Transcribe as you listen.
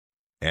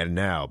And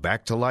now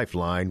back to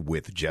Lifeline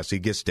with Jesse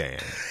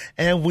Gistan.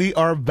 And we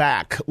are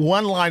back.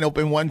 One line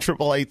open,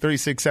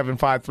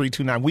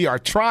 1-888-367-5329. We are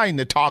trying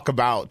to talk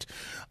about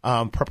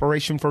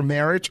preparation for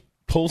marriage,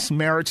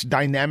 post-marriage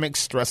dynamics,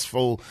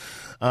 stressful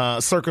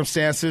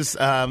circumstances,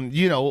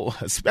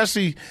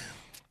 especially,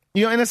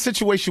 in a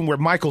situation where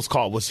Michael's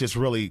call was just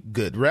really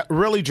good,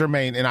 really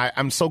germane. And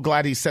I'm so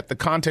glad he set the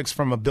context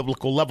from a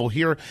biblical level.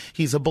 Here,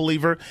 he's a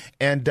believer,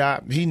 and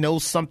he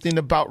knows something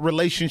about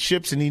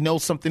relationships, and he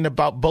knows something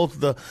about both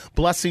the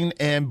blessing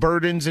and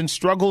burdens and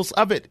struggles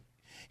of it.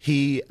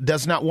 He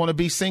does not want to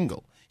be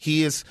single.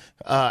 He is,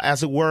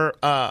 as it were,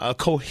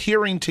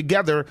 cohering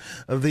together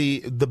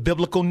the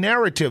biblical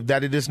narrative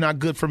that it is not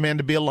good for man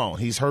to be alone.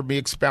 He's heard me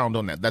expound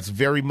on that. That's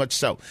very much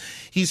so.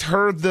 He's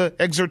heard the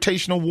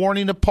exhortational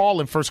warning of Paul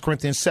in 1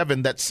 Corinthians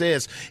 7 that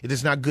says it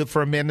is not good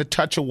for a man to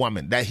touch a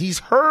woman. That he's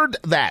heard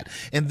that.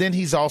 And then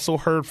he's also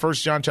heard 1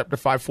 John chapter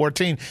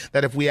 5:14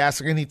 that if we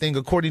ask anything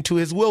according to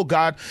his will,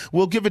 God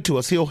will give it to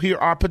us. He'll hear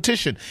our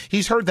petition.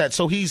 He's heard that.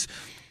 So he's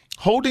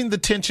holding the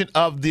tension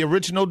of the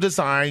original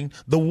design,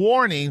 the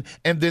warning,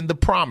 and then the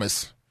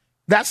promise.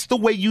 That's the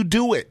way you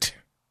do it.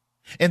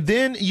 And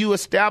then you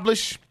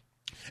establish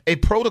a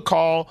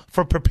protocol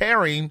for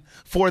preparing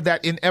for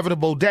that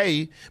inevitable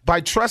day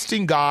by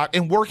trusting God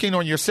and working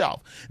on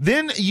yourself.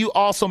 Then you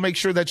also make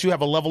sure that you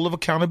have a level of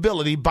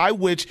accountability by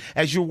which,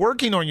 as you're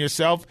working on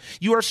yourself,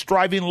 you are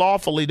striving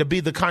lawfully to be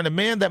the kind of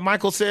man that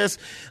Michael says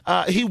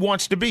he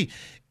wants to be.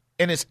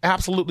 And it's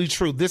absolutely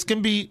true. This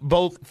can be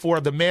both for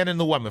the man and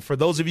the woman. For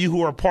those of you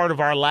who are part of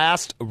our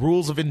last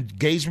Rules of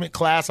Engagement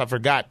class, I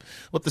forgot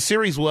what the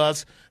series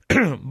was,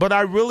 but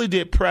I really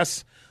did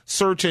press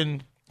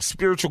certain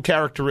spiritual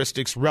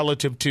characteristics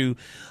relative to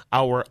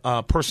our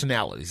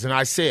personalities. And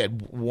I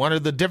said one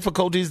of the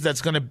difficulties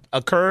that's going to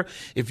occur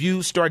if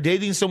you start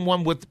dating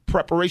someone with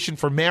preparation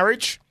for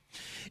marriage,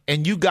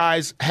 and you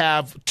guys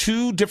have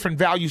two different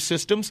value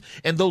systems,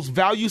 and those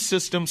value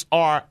systems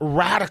are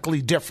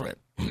radically different.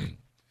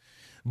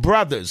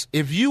 Brothers,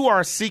 if you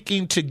are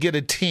seeking to get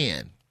a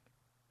 10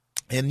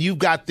 and you've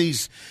got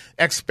these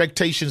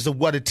expectations of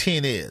what a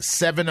 10 is,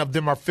 7 of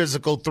them are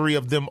physical, 3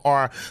 of them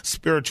are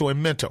spiritual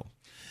and mental.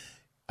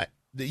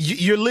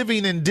 You're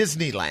living in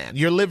Disneyland.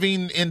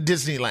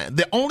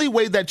 The only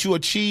way that you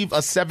achieve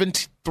a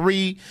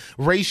 7-3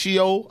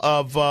 ratio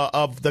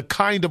of the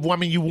kind of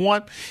woman you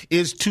want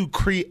is to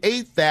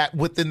create that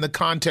within the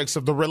context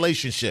of the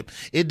relationship.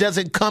 It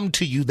doesn't come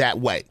to you that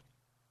way.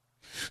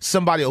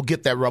 Somebody will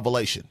get that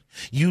revelation.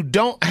 You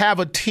don't have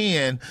a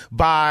 10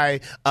 by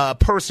a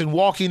person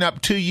walking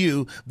up to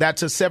you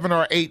that's a 7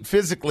 or 8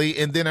 physically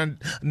and then a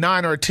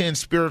 9 or a 10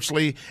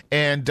 spiritually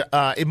and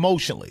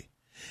emotionally.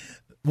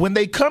 When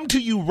they come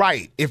to you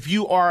right, if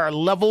you are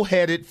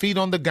level-headed, feet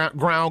on the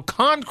ground,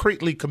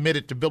 concretely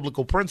committed to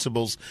biblical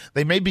principles,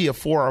 they may be a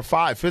 4 or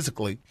 5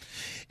 physically,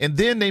 and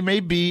then they may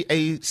be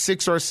a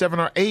 6 or a 7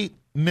 or 8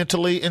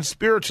 mentally and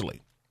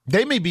spiritually.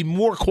 They may be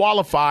more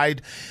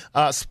qualified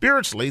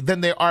spiritually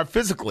than they are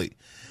physically.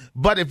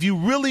 But if you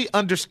really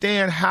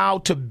understand how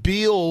to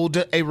build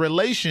a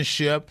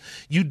relationship,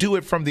 you do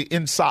it from the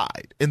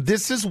inside. And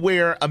this is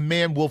where a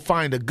man will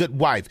find a good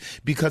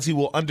wife, because he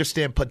will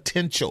understand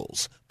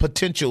potentials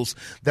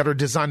that are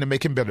designed to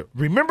make him better.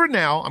 Remember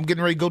now, I'm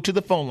getting ready to go to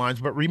the phone lines,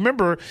 but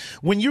remember,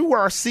 when you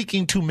are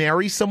seeking to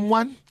marry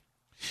someone,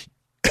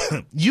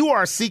 you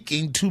are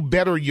seeking to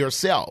better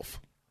yourself.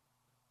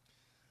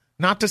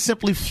 Not to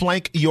simply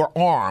flank your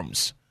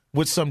arms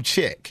with some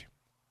chick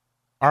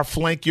or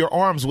flank your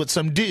arms with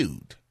some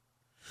dude.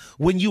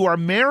 When you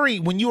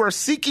are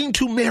seeking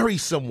to marry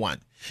someone,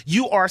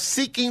 you are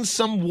seeking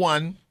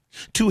someone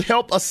to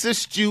help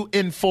assist you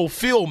in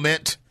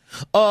fulfillment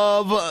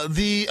of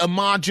the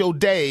imago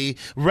Dei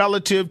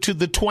relative to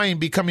the twain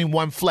becoming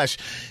one flesh.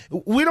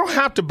 We don't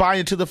have to buy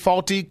into the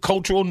faulty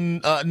cultural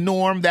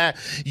norm that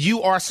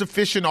you are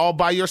sufficient all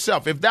by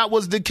yourself. If that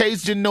was the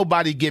case, then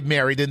nobody get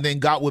married, and then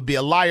God would be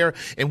a liar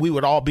and we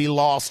would all be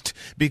lost,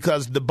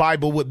 because the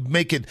Bible would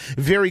make it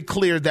very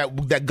clear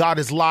that God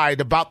has lied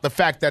about the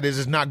fact that it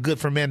is not good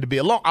for man to be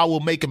alone. I will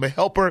make him a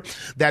helper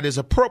that is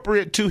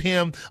appropriate to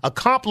him, a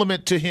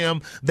complement to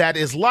him, that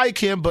is like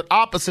him but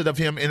opposite of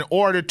him, in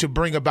order to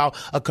bring about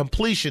a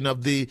completion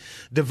of the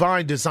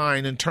divine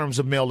design in terms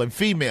of male and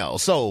female.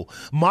 So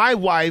my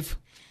wife,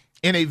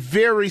 in a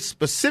very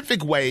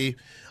specific way,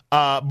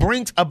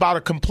 brings about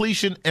a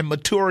completion and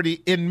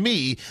maturity in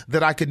me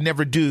that I could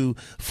never do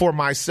for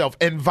myself,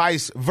 and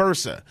vice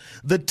versa.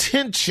 The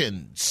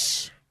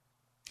tensions,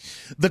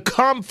 the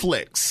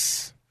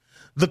conflicts,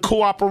 the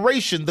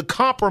cooperation, the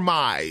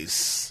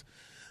compromise,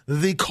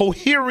 the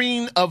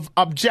cohering of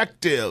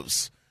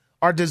objectives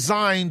are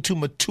designed to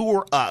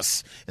mature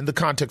us in the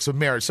context of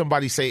marriage.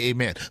 Somebody say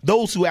amen.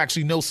 Those who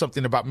actually know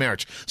something about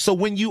marriage. So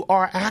when you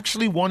are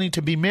actually wanting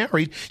to be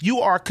married,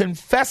 you are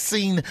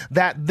confessing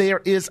that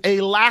there is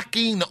a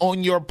lacking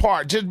on your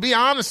part. Just be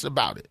honest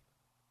about it.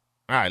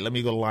 All right, let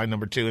me go to line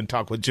number 2 and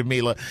talk with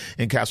Jamila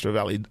in Castro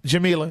Valley.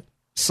 Jamila,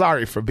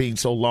 sorry for being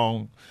so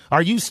long.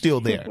 Are you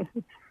still there?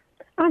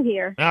 I'm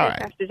here. All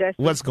right.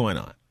 What's going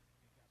on?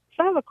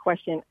 I have a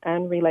question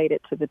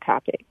unrelated to the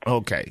topic.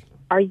 Okay.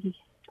 Are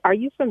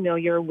you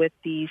familiar with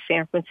the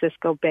San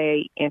Francisco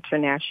Bay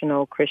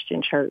International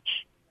Christian Church?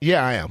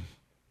 Yeah, I am.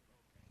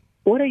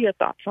 What are your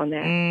thoughts on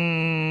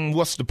that?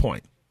 What's the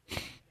point?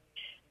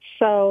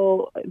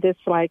 So it's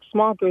like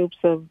small groups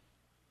of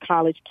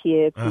college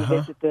kids who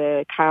visit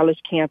the college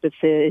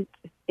campuses.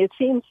 It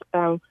seems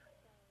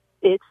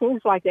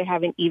like they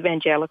have an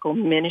evangelical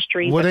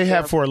ministry. Well, they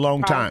have for a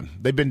long time.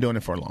 They've been doing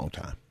it for a long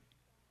time,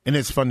 and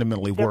it's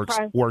fundamentally works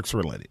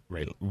related.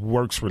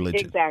 Works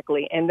religion.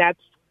 Exactly, and that's.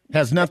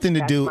 Has nothing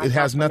to do. It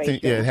has nothing.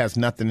 confirmation. It has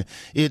nothing.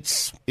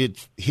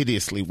 It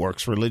hideously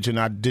works religion.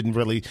 I didn't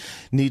really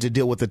need to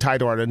deal with the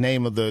title or the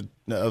name of the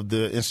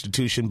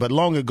institution, but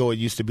long ago it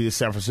used to be the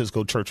San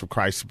Francisco Church of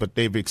Christ, but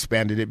they've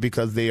expanded it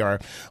because they are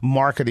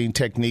marketing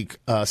technique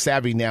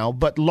savvy now.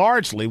 But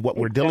largely, what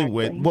we're dealing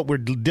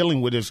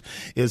with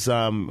is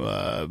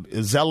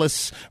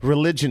zealous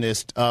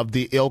religionists of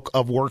the ilk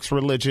of works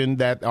religion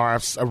that are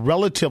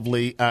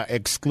relatively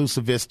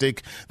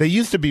exclusivistic. They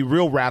used to be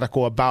real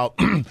radical about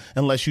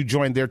unless you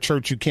join their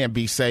church, you can't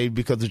be saved,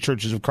 because the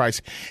churches of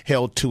Christ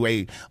held to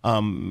a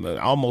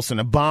almost an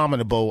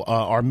abominable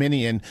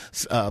Arminian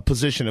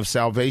position of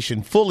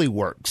salvation. Fully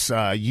works.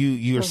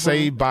 You're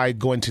saved by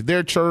going to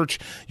their church.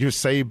 You're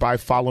saved by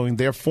following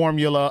their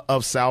formula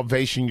of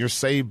salvation. You're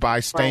saved by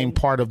staying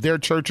part of their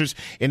churches.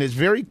 And it's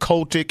very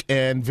cultic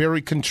and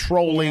very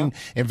controlling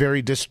and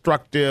very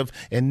destructive.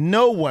 And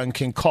no one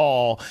can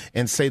call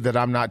and say that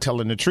I'm not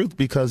telling the truth,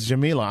 because,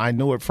 Jamila, I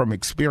know it from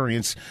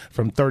experience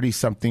from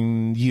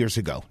 30-something years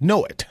ago.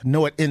 Know it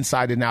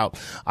inside and out.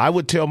 I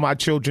would tell my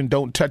children,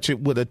 don't touch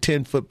it with a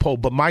 10-foot pole.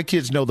 But my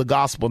kids know the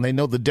gospel, and they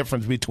know the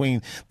difference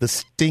between the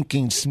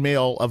stinking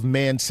smell of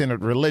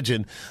man-centered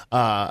religion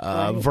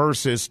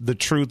versus the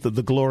truth of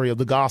the glory of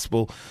the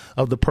gospel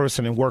of the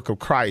person and work of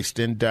Christ.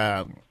 And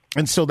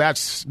so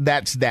that's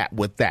that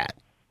with that.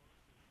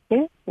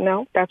 Yeah,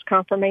 no, that's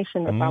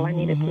confirmation. That's all I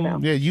needed to know.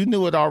 Yeah, you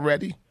knew it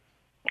already.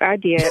 I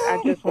did.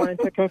 I just wanted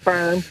to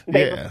confirm.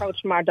 They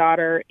approached my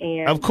daughter,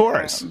 and of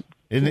course,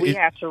 we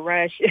had to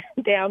rush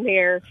down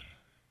there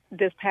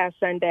this past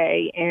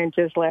Sunday and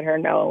just let her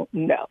know,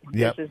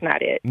 this is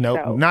not it. No,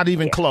 so, not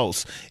even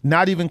close.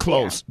 Not even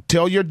close. Yeah.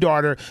 Tell your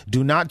daughter,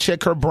 do not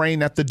check her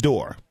brain at the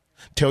door.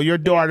 Tell your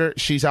daughter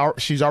she's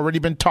already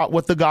been taught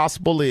what the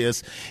gospel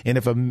is, and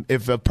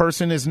if a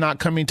person is not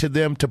coming to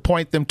them to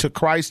point them to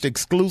Christ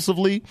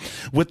exclusively,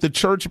 with the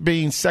church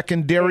being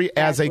secondary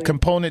as a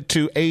component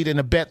to aid and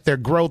abet their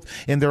growth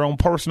in their own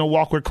personal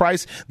walk with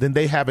Christ, then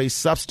they have a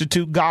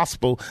substitute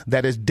gospel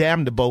that is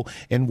damnable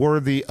and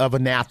worthy of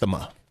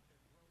anathema.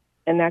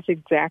 And that's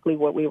exactly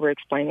what we were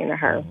explaining to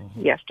her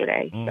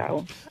yesterday.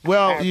 So,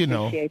 well,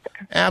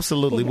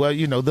 absolutely. Well,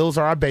 those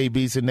are our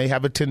babies, and they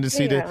have a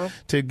tendency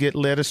to get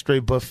led astray.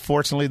 But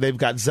fortunately, they've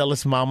got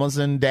zealous mamas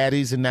and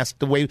daddies, and that's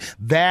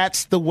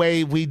the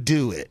way we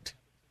do it.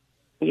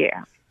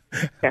 Yeah.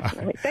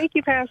 Definitely. Thank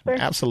you, Pastor.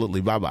 Absolutely.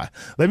 Bye-bye.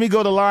 Let me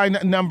go to line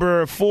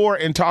number 4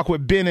 and talk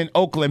with Ben in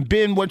Oakland.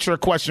 Ben, what's your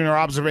question or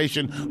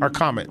observation or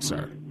comment,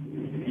 sir?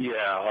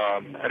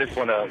 I just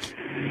want to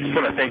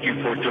thank you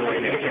for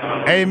doing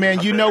it. Hey,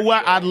 man, you know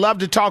what? I'd love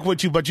to talk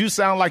with you, but you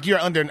sound like you're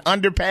under an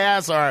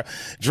underpass or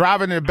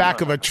driving in the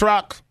back of a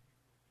truck.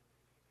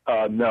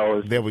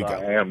 No. There we go.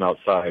 I am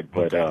outside,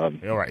 but all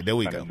right, there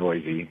we go.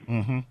 Noisy.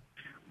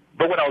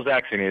 But what I was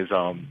asking is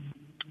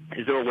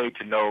there a way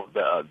to know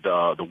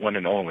the one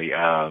and only?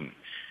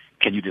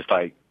 Can you just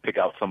pick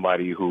out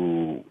somebody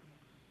who,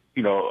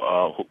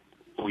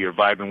 who you're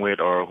vibing with,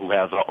 or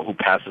who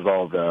passes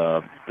all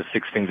the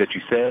 6 things that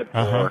you said,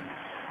 or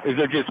is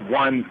there just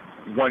one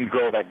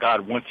girl that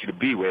God wants you to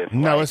be with?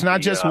 No, it's not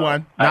just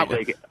one.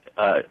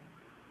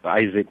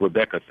 Isaac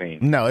Rebecca thing.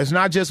 No, it's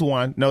not just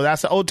one. No,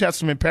 that's the Old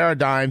Testament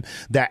paradigm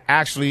that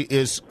actually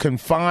is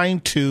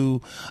confined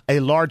to a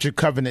larger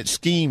covenant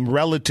scheme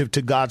relative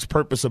to God's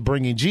purpose of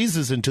bringing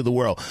Jesus into the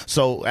world.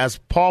 So as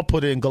Paul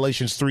put it in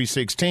Galatians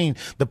 3:16,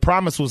 the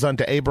promise was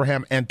unto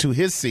Abraham and to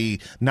his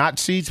seed, not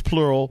seeds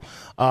plural,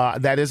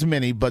 that is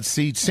many, but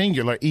seed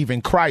singular,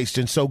 even Christ.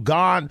 And so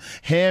God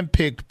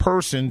handpicked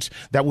persons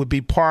that would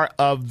be part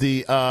of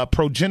the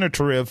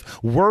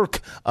progenitive work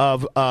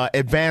of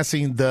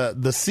advancing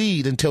the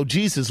seed until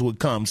Jesus would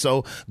come.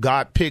 So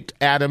God picked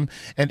Adam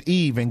and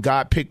Eve, and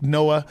God picked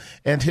Noah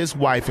and his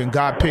wife, and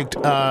God picked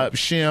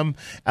Shem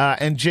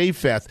and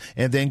Japheth,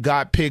 and then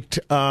God picked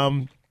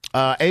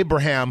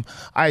Abraham,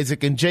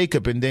 Isaac, and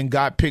Jacob, and then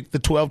God picked the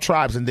 12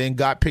 tribes, and then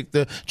God picked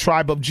the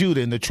tribe of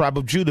Judah, and the tribe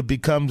of Judah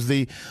becomes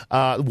the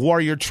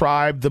warrior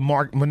tribe, the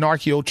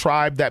monarchical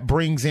tribe that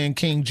brings in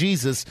King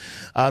Jesus,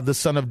 the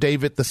son of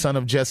David, the son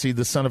of Jesse,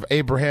 the son of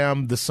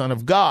Abraham, the son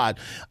of God.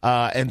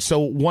 And so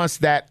once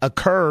that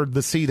occurred,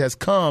 the seed has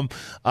come.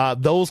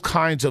 Those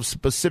kinds of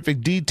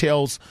specific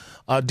details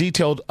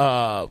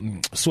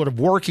sort of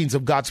workings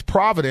of God's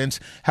providence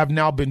have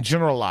now been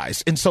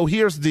generalized. And so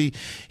here's the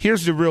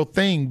real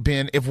thing,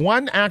 Ben. If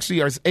one actually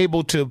is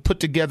able to put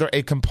together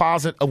a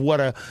composite of what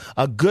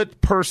a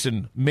good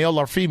person, male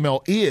or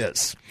female,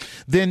 is,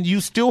 then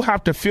you still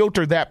have to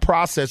filter that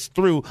process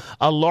through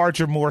a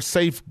larger, more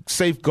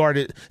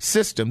safeguarded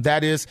system.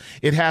 That is,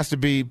 it has to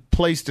be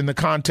placed in the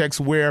context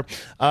where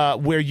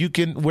you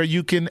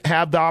can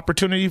have the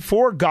opportunity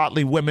for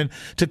godly women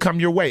to come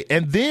your way.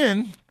 And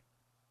then,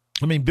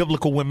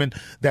 biblical women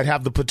that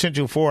have the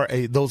potential for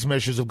those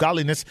measures of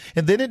godliness.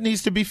 And then it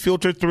needs to be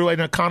filtered through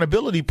an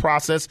accountability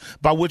process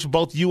by which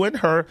both you and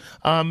her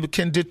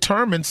can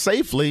determine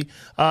safely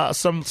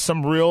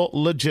some real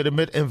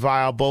legitimate and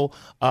viable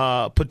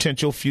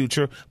potential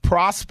future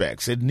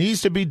prospects. It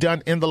needs to be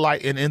done in the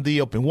light and in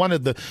the open. One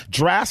of the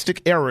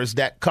drastic errors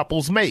that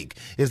couples make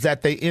is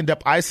that they end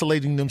up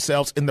isolating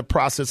themselves in the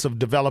process of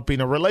developing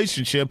a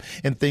relationship,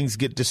 and things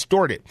get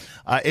distorted.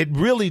 It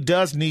really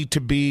does need to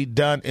be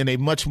done in a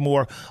much more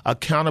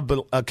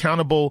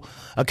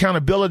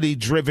accountability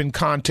driven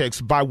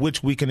context by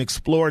which we can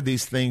explore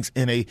these things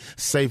in a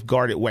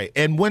safeguarded way.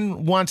 And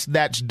once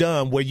that's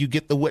done, where you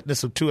get the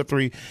witness of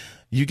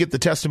you get the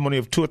testimony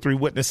of 2 or 3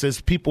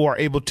 witnesses, people are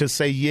able to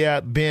say, yeah,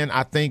 Ben,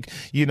 I think,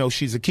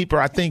 she's a keeper.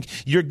 I think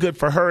you're good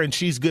for her and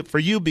she's good for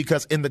you,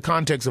 because in the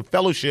context of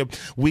fellowship,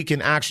 we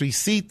can actually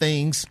see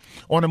things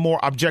on a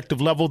more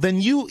objective level than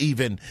you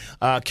even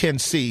can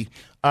see.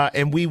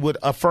 And we would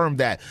affirm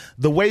that.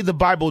 The way the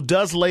Bible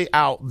does lay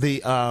out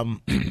the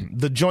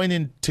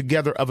joining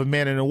together of a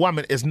man and a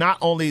woman is not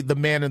only the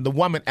man and the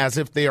woman as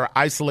if they are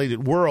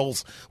isolated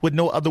worlds with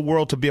no other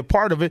world to be a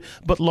part of it,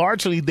 but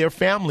largely their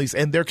families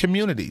and their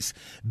communities.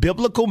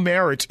 Biblical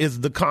marriage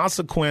is the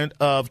consequent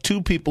of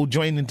 2 people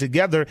joining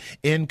together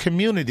in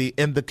community,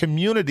 and the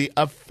community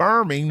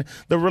affirming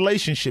the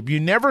relationship. You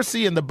never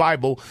see in the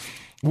Bible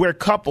where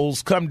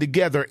couples come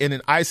together in an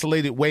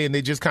isolated way and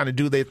they just kind of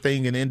do their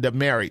thing and end up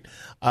married.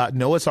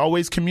 No, it's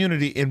always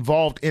community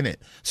involved in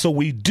it. So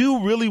we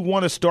do really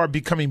want to start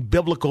becoming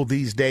biblical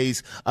these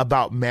days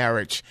about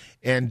marriage.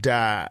 And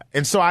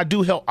so I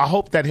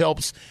hope that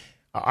helps.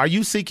 Are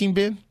you seeking,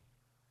 Ben?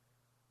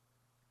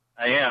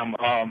 I am.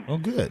 Oh,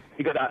 good.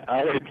 Because I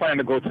already plan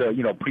to go to,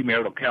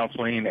 premarital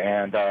counseling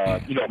and,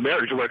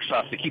 marriage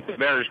workshops to keep the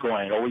marriage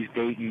going, always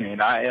dating and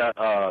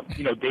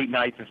date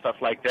nights and stuff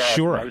like that.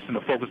 Sure. I listen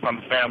to focus on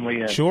the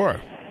family. And, sure.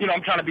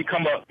 I'm trying to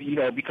become a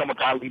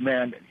godly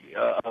man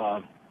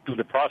through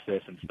the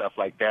process and stuff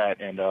like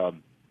that. And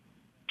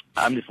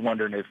I'm just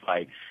wondering if,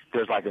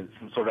 there's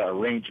some sort of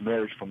arranged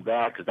marriage from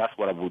God, because that's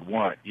what I would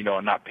want, and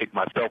not pick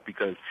myself,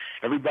 because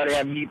everybody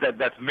I meet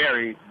that's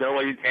married, they're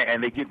always,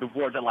 and they get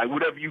divorced, they're like,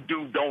 whatever you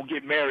do, don't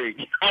get married.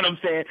 You know what I'm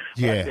saying?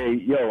 Yeah. I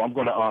say, I'm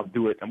going to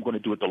do it. I'm going to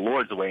do it the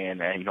Lord's way, and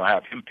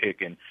have Him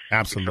pick, and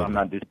absolutely, so I'm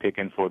not just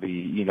picking for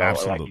the,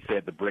 absolutely, like you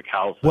said, the brick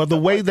house. Well, the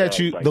way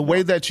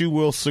that you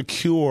will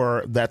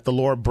secure that the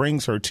Lord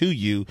brings her to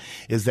you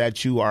is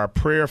that you are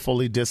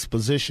prayerfully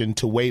dispositioned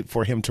to wait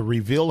for Him to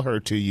reveal her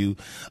to you,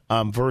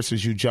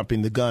 versus you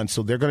jumping the gun.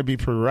 So there are going to be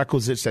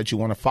prerequisites that you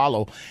want to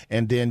follow,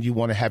 and then you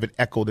want to have it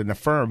echoed and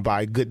affirmed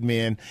by good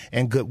men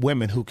and good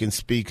women who can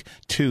speak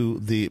to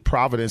the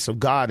providence of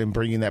God and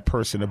bringing that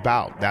person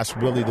about. That's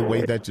really the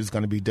way that is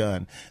going to be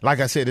done.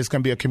 Like I said, it's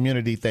going to be a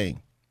community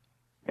thing.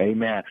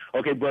 Amen.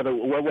 Okay, brother.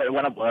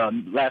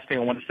 Last thing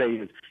I want to say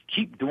is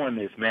keep doing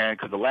this, man.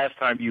 Because the last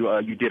time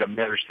you did a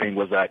marriage thing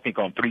was, I think,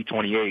 on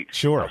 328.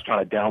 Sure. I was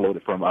trying to download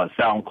it from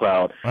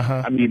SoundCloud.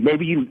 Uh-huh.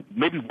 Maybe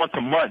once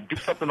a month do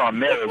something on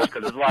marriage,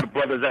 because there's a lot of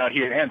brothers out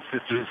here and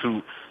sisters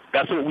who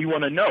that's what we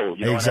want to know.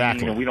 You know exactly. What I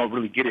mean? And we don't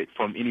really get it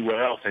from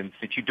anywhere else. And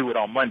since you do it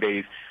on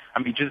Mondays,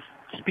 just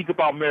speak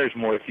about marriage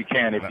more if you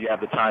can, if you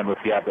have the time, or if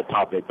you have the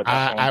topic. But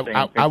I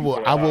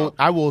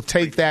will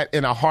take that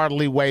in a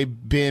heartily way,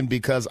 Ben,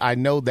 because I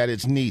know that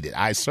it's needed.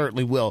 I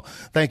certainly will.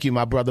 Thank you,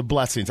 my brother.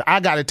 Blessings. I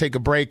got to take a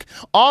break.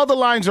 All the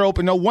lines are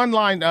open. No,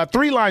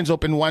 3 lines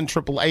open.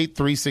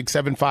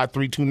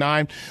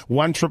 1-888-367-5329.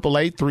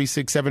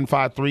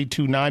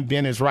 1-888-367-5329.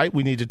 Ben is right.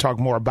 We need to talk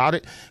more about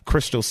it.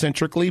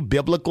 Christocentrically,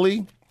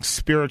 biblically,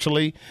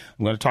 spiritually.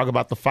 I'm going to talk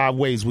about the 5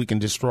 ways we can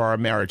destroy our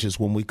marriages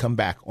when we come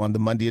back on the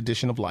Monday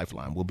edition of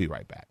Lifeline. We'll be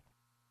right back.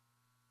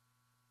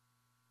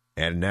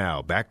 And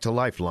now back to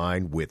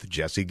Lifeline with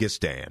Jesse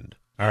Gistand.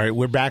 All right,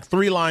 we're back.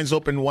 3 lines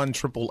open.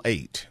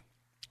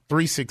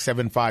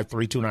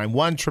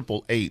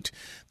 1-888-367-5329.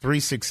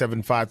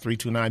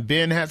 1-888-367-5329.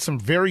 Ben had some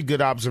very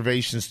good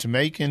observations to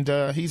make,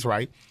 and he's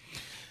right.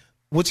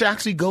 Which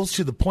actually goes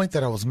to the point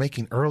that I was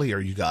making earlier,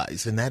 you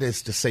guys, and that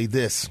is to say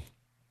this.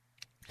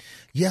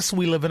 Yes,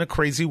 we live in a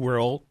crazy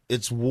world.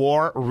 It's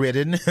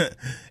war-ridden,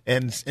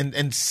 and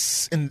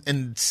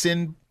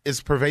sin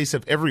is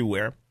pervasive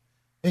everywhere.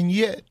 And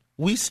yet,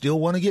 we still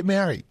want to get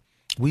married.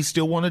 We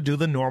still want to do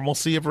the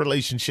normalcy of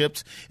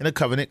relationships in a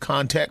covenant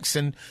context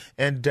and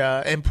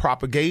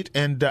propagate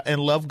and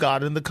love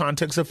God in the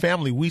context of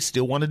family. We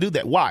still want to do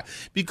that. Why?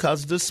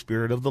 Because the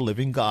Spirit of the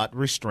living God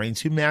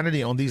restrains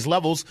humanity on these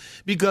levels,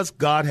 because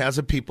God has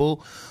a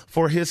people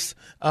for his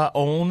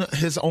own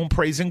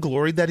praise and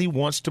glory that he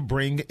wants to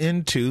bring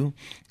into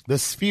the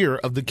sphere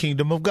of the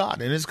kingdom of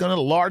God. And it's going to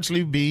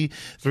largely be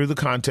through the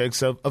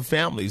context of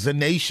families and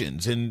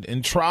nations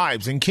and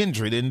tribes and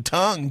kindred and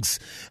tongues,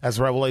 as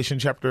Revelation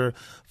chapter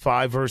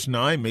 5, verse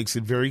 9 makes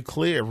it very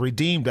clear.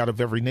 Redeemed out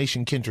of every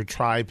nation, kindred,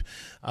 tribe,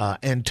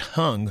 and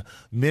tongue,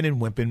 men and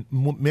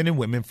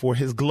women for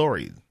his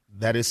glory.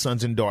 That is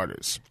sons and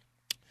daughters.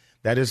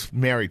 That is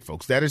married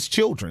folks. That is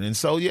children. And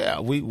so, yeah,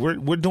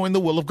 we're doing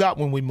the will of God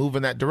when we move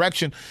in that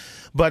direction.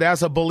 But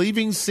as a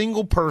believing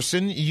single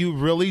person, you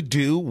really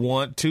do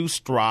want to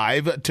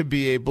strive to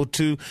be able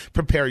to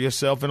prepare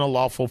yourself in a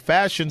lawful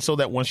fashion so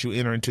that once you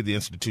enter into the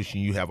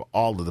institution, you have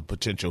all of the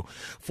potential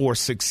for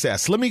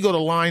success. Let me go to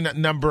line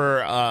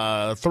number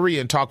 3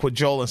 and talk with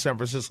Joel in San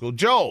Francisco.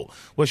 Joel,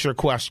 what's your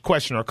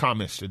question or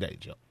comments today,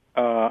 Joel?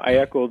 I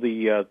echo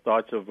the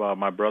thoughts of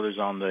my brothers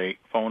on the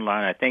phone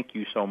line. I thank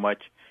you so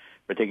much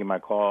for taking my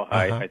call.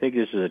 I think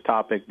this is a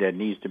topic that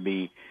needs to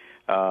be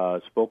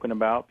spoken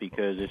about,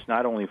 because it's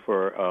not only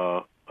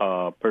for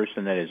a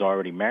person that is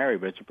already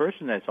married, but it's a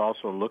person that's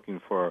also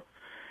looking for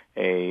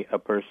a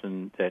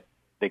person that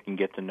they can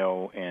get to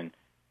know and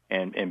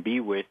be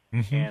with.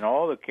 And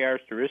all the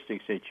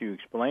characteristics that you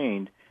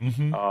explained,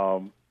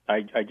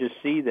 I just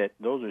see that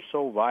those are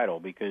so vital,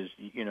 because,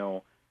 you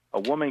know, a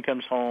woman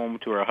comes home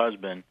to her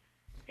husband,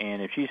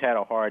 and if she's had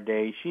a hard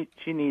day,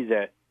 she needs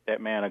that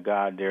man of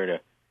God there to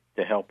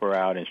help her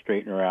out and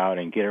straighten her out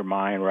and get her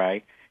mind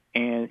right.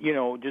 And, you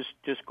know,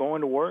 just going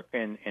to work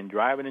and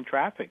driving in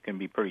traffic can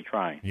be pretty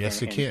trying.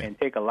 Yes, it can. And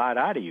take a lot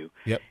out of you.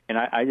 Yep. And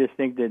I just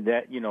think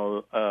that, you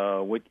know,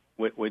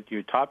 what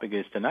your topic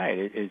is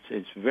tonight,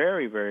 it's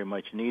very, very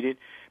much needed,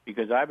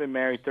 because I've been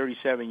married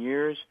 37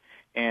 years,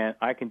 and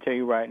I can tell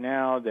you right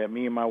now that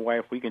me and my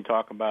wife, we can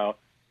talk about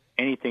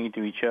anything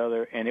to each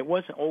other, and it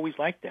wasn't always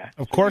like that.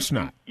 Of course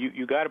not.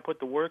 You got to put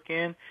the work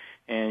in,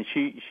 and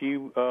she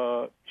knew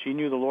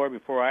the Lord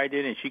before I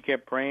did, and she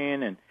kept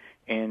praying, and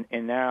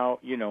now,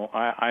 you know,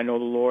 I know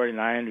the Lord,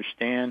 and I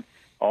understand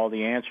all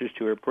the answers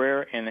to her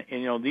prayer, and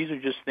you know, these are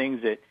just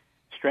things that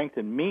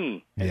strengthen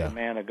me as a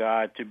man of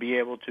God to be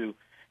able to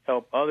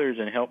help others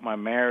and help my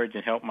marriage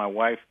and help my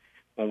wife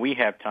when we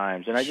have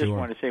times. And I just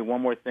want to say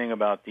one more thing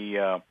about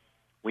the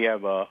we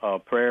have a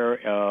prayer,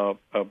 a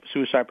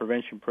suicide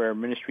prevention prayer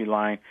ministry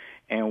line,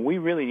 and we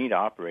really need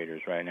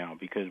operators right now,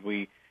 because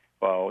the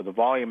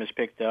volume has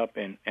picked up,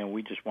 and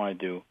we just wanted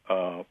to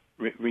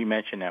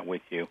re-mention that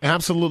with you.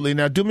 Absolutely.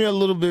 Now, do me a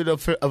little bit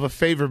of a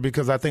favor,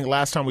 because I think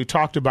last time we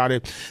talked about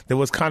it, there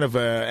was kind of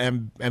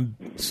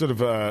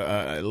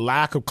a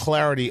lack of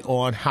clarity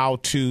on how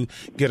to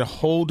get a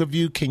hold of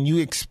you. Can you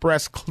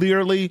express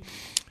clearly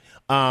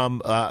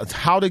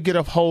how to get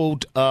a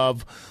hold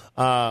of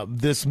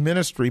this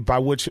ministry by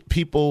which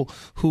people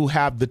who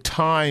have the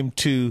time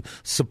to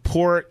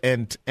support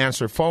and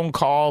answer phone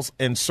calls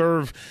and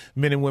serve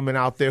men and women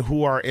out there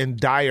who are in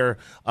dire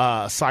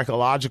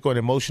psychological and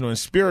emotional and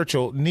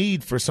spiritual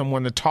need for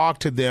someone to talk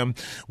to them?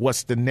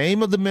 What's the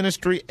name of the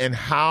ministry and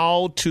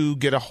how to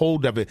get a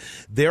hold of it?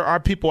 There are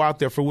people out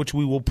there for which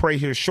we will pray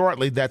here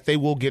shortly that they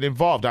will get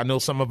involved. I know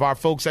some of our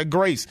folks at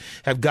Grace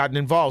have gotten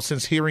involved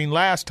since hearing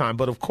last time,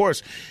 but of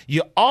course,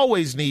 you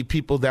always need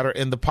people that are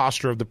in the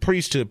posture of the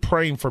priesthood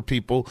praying for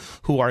people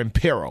who are in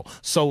peril.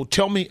 So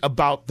tell me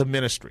about the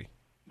ministry.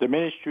 The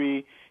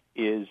ministry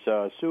is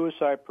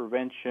Suicide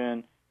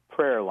Prevention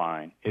Prayer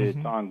Line.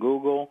 It's on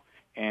Google,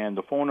 and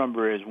the phone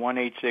number is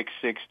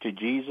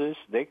 1-866-to-Jesus.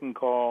 They can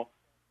call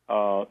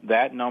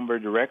that number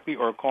directly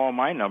or call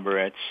my number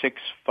at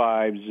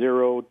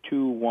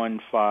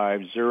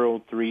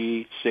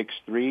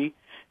 650-215-0363,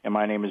 and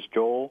my name is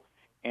Joel.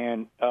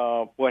 And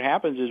what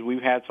happens is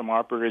we've had some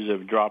operators that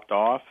have dropped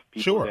off,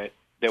 people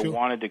that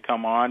wanted to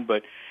come on,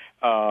 but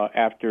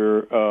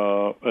after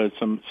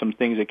some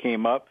things that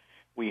came up,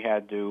 we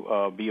had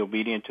to be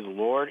obedient to the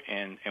Lord,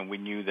 and we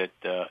knew that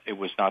it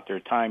was not their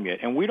time yet.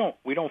 And we don't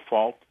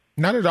fault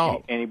not at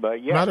all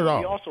anybody. Yeah, not at all.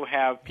 We also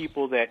have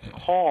people that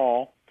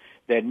call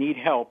that need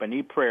help and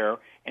need prayer,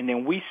 and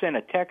then we send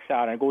a text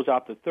out, and it goes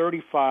out to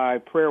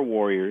 35 prayer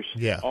warriors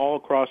all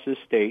across this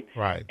state,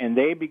 right? And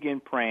they begin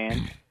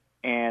praying.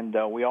 And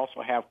we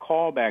also have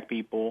callback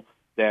people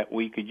that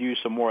we could use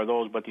some more of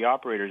those, but the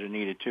operators are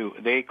needed too.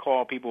 They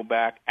call people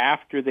back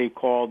after they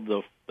called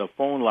the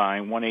phone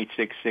line,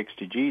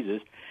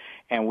 1-866-to-Jesus,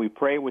 and we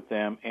pray with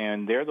them,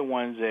 and they're the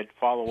ones that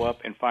follow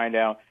up and find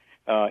out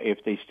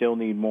if they still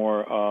need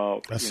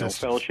more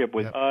fellowship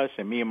with us.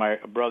 And me and my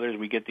brothers,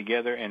 we get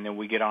together, and then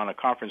we get on a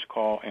conference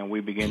call, and we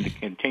begin to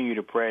continue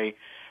to pray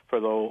for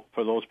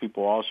those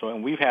people also.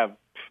 And we have a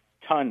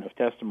ton of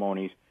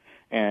testimonies,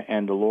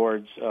 and the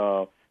Lord's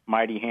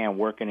mighty hand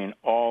working in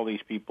all these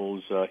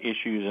people's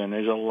issues, and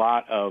there's a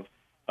lot of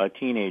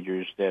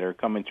teenagers that are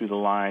coming through the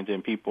lines,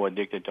 and people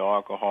addicted to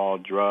alcohol,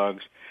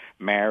 drugs,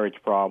 marriage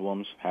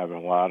problems, having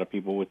a lot of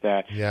people with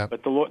that. Yeah.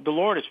 But the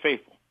Lord is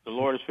faithful. The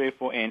Lord is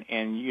faithful, and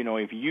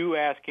if you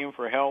ask Him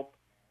for help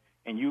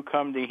and you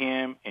come to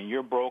Him and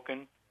you're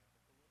broken,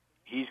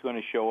 He's going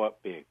to show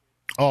up big.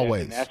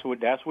 Always. And that's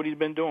what He's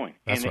been doing.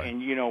 That's right.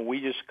 And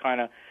we just kind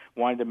of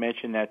wanted to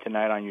mention that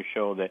tonight on your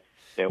show that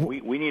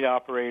we need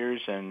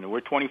operators, and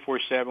we're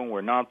 24/7. We're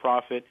a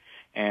nonprofit,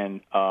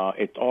 and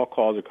it's all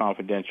calls are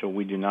confidential.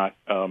 We do not,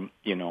 Of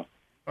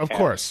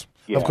course.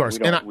 Of course.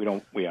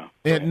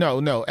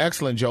 No,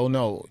 excellent, Joe.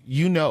 No,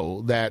 you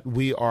know that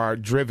we are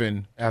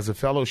driven as a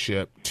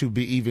fellowship to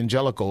be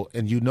evangelical,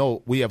 and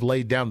we have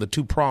laid down the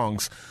two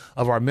prongs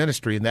of our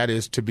ministry, and that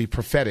is to be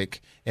prophetic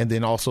and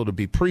then also to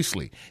be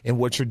priestly. And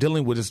what you're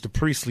dealing with is the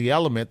priestly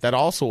element that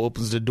also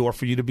opens the door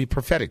for you to be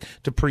prophetic,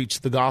 to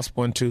preach the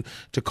gospel and to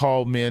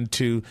call men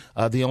to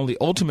the only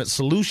ultimate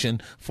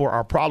solution for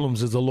our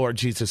problems is the Lord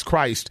Jesus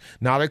Christ,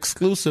 not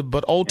exclusive,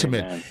 but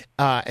ultimate.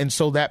 And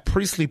so that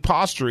priestly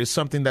posture is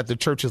something that the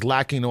church is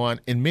lacking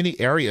on in many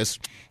areas.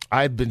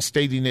 I've been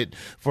stating it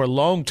for a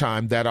long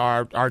time that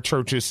our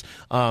churches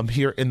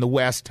here in the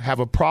West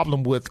have a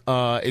problem with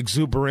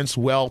exuberance,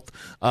 wealth,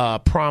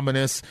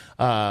 prominence,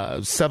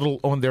 settle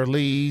on their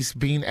lees,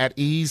 being at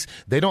ease.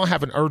 They don't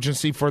have an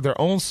urgency for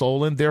their own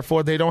soul, and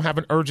therefore they don't have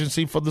an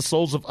urgency for the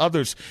souls of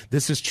others.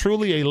 This is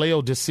truly a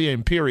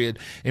Laodicean period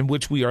in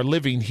which we are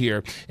living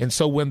here. And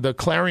so when the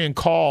clarion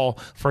call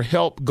for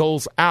help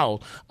goes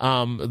out,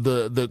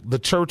 the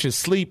church is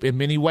asleep in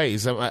many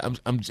ways.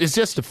 It's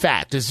just a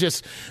fact. It's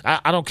just,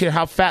 I don't care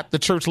how fat the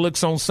church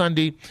looks on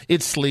Sunday,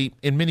 it's sleep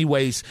in many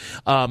ways.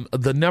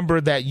 The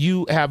number that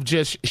you have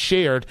just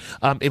shared,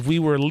 if we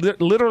were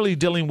literally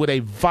dealing with a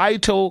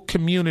vital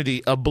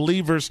community of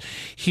believers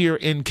here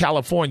in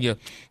California,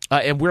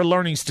 and we're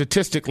learning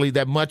statistically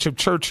that much of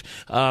church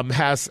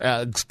has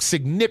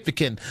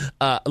significant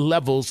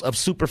levels of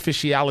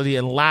superficiality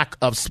and lack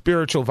of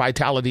spiritual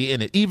vitality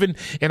in it. Even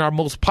in our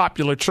most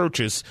popular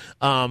churches,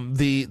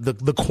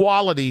 the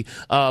quality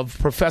of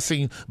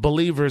professing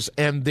believers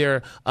and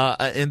their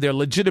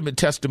legitimate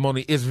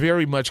testimony is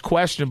very much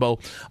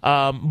questionable.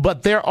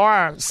 But there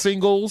are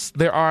singles,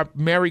 there are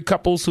married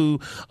couples who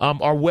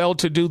are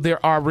well-to-do,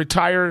 there are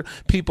retired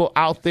people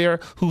out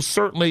there who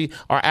certainly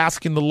are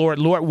asking the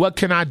Lord, what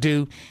can I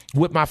do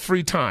with my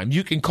free time?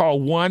 You can call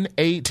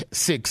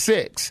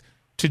 1-866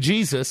 to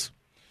Jesus,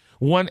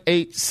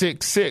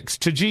 1-866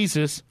 to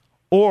Jesus,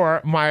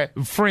 or my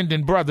friend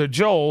and brother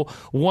Joel,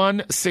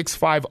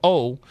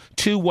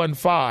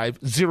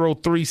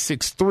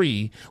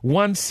 1-650-215-0363,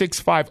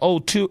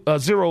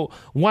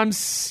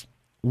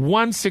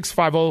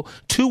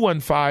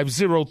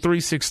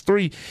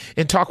 1-650-215-0363,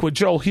 and talk with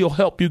Joel. He'll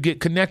help you get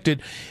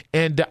connected,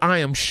 and I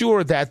am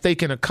sure that they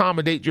can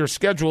accommodate your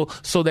schedule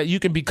so that you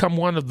can become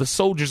one of the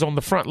soldiers on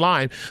the front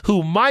line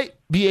who might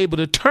be able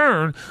to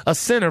turn a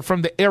sinner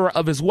from the error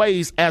of his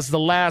ways, as the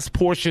last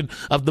portion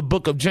of the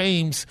book of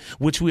James,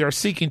 which we are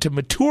seeking to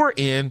mature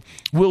in,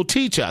 will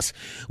teach us.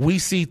 We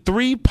see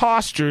three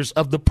postures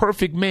of the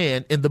perfect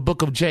man in the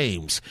book of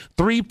James.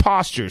 Three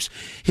postures.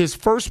 His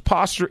first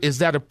posture is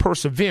that of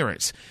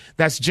perseverance.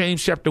 That's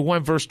James chapter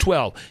 1, verse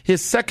 12.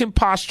 His second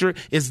posture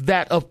is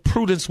that of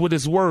prudence with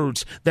his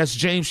words. That's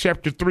James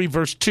chapter 3,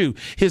 verse 2.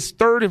 His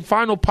third and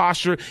final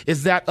posture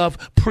is that of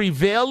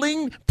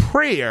prevailing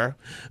prayer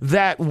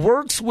that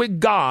works with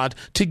God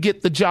to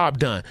get the job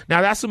done.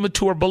 Now, that's a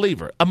mature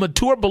believer. A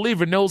mature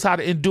believer knows how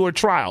to endure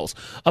trials.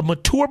 A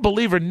mature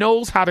believer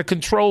knows how to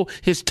control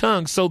his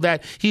tongue so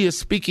that he is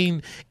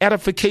speaking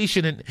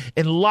edification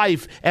and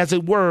life, as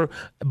it were,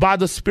 by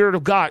the Spirit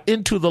of God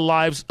into the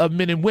lives of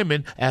men and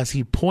women as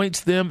she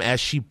points them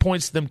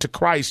to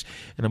Christ.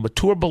 And a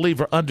mature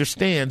believer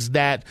understands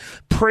that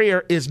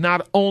prayer is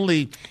not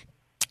only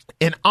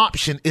an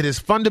option, it is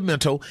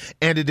fundamental,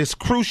 and it is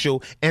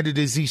crucial, and it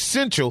is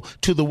essential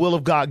to the will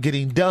of God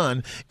getting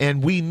done.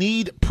 And we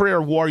need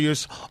prayer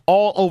warriors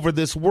all over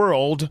this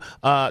world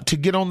to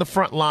get on the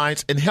front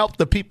lines and help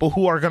the people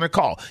who are going to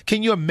call.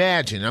 Can you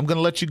imagine? I'm going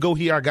to let you go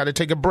here. I got to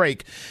take a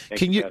break.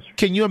 Can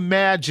you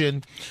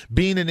imagine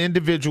being an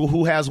individual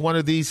who has one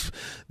of these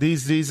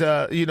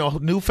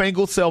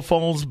newfangled cell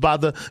phones? By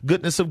the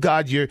goodness of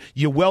God, you're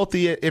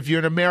wealthy if you're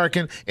an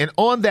American, and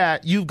on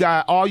that you've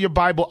got all your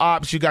Bible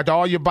ops, you got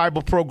all your Bible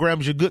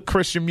programs, your good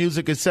Christian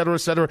music, et cetera,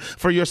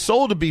 for your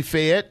soul to be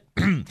fed.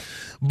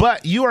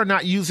 But you are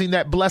not using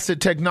that blessed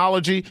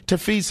technology to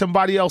feed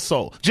somebody else's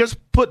soul. Just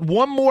put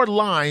one more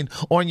line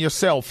on your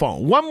cell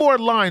phone.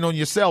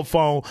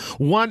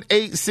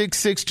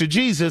 1-866 to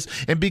Jesus,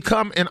 and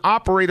become an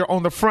operator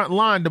on the front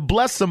line to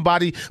bless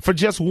somebody for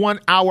just 1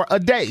 hour a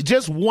day.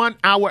 Just 1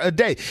 hour a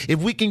day. If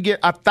we can get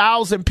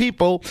 1,000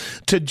 people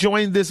to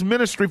join this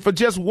ministry for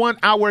just 1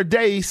 hour a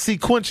day,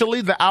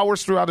 sequentially, the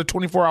hours throughout a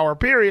 24-hour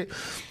period,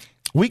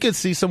 we could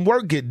see some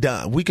work get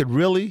done. We could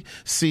really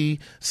see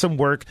some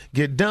work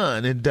get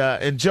done.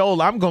 And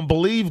Joel, I'm going to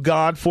believe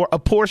God for a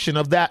portion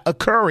of that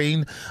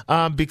occurring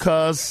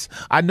because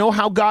I know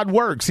how God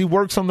works. He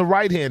works on the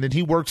right hand and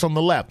he works on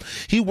the left.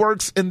 He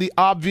works in the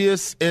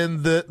obvious,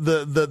 in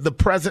the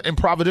present and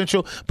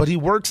providential, but he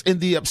works in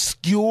the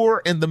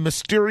obscure and the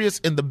mysterious,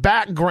 in the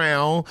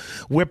background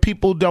where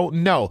people don't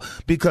know,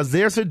 because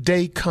there's a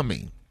day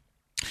coming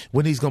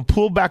when he's going to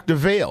pull back the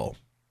veil.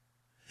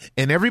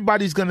 And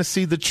everybody's going to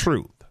see the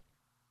truth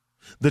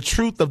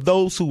of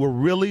those who were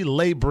really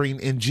laboring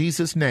in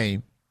Jesus'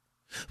 name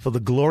for the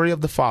glory of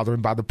the Father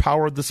and by the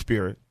power of the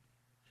Spirit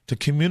to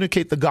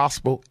communicate the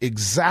gospel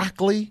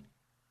exactly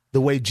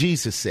the way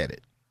Jesus said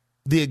it,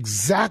 the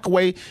exact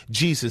way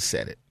Jesus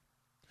said it.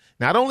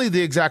 Not only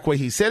the exact way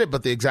he said it,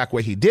 but the exact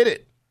way he did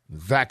it, the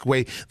exact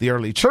way the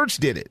early church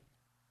did it.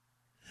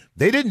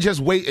 They didn't just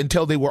wait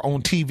until they were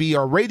on TV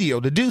or radio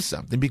to do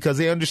something, because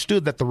they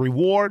understood that the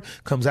reward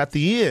comes at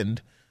the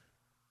end,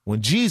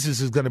 when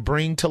Jesus is going to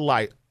bring to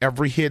light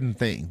every hidden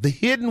thing, the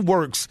hidden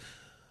works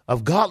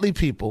of godly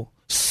people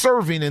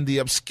serving in the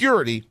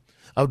obscurity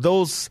of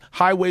those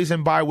highways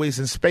and byways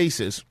and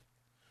spaces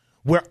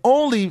where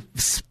only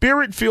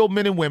Spirit-filled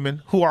men and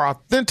women who are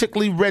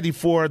authentically ready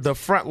for the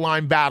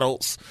frontline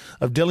battles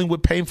of dealing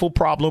with painful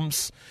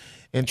problems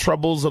and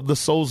troubles of the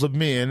souls of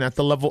men at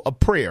the level of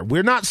prayer.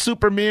 We're not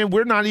supermen.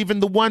 We're not even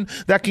the one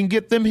that can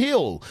get them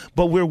healed,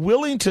 but we're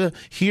willing to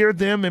hear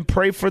them and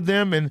pray for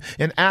them and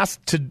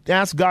ask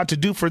God to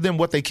do for them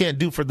what they can't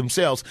do for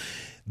themselves.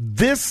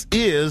 This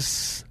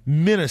is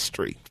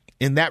ministry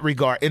in that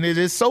regard. And it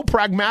is so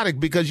pragmatic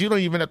because you don't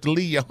even have to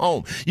leave your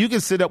home. You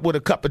can sit up with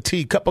a cup of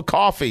tea, cup of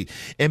coffee,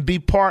 and be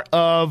part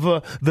of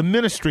the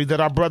ministry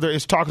that our brother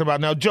is talking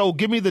about. Now, Joe,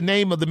 give me the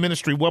name of the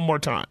ministry one more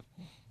time.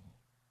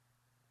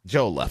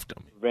 Joe left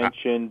him.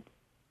 Prevention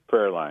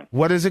Prayer Line.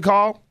 What is it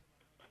called?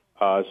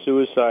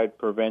 Suicide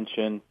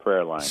Prevention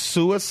Prayer Line.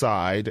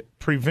 Suicide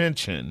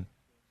Prevention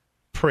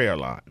Prayer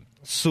Line.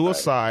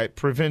 Suicide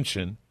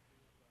Prevention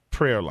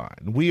Prayer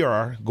Line. We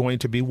are going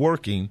to be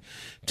working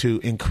to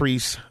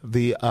increase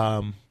the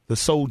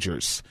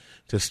soldiers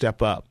to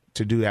step up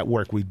to do that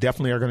work. We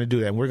definitely are going to do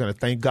that. And we're going to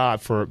thank God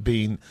for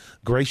being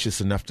gracious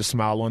enough to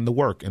smile on the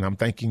work. And I'm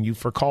thanking you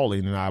for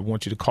calling. And I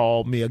want you to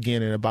call me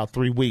again in about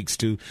 3 weeks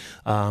to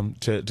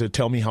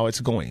tell me how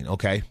it's going.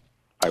 Okay.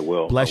 I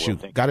will. Bless you.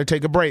 Got to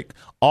take a break.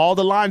 All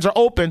the lines are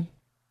open.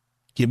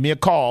 Give me a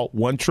call.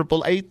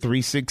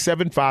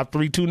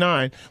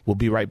 1-888-367-5329. We'll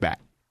be right back.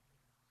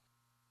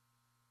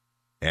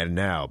 And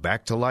now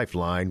back to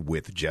Lifeline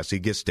with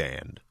Jesse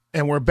Gistand.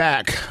 And we're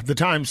back. The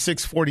time's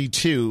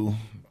 6:42.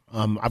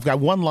 I've got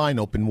one line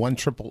open,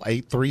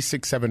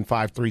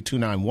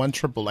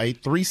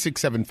 1-888-367-5329,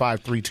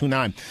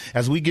 1-888-367-5329.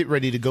 As we get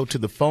ready to go to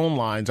the phone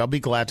lines, I'll be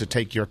glad to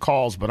take your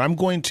calls, but I'm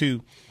going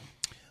to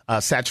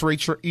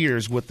saturate your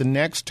ears with the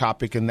next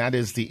topic, and that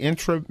is the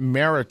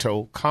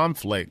intramarital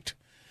conflict,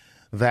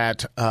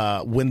 that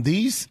when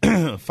these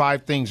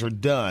 5 things are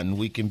done,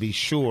 we can be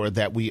sure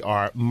that we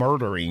are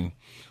murdering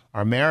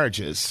our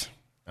marriages.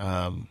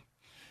 And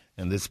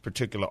this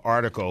particular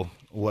article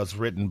was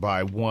written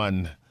by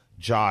one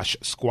Josh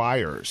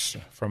Squires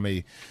from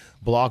a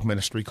blog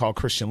ministry called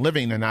Christian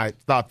Living, and I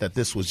thought that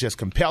this was just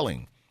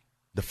compelling.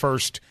 The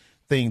first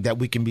thing that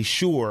we can be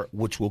sure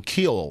which will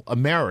kill a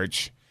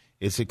marriage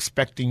is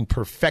expecting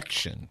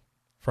perfection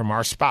from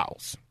our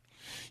spouse.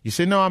 You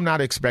say, no, I'm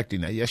not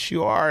expecting that. Yes,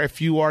 you are if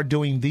you are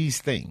doing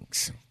these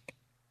things.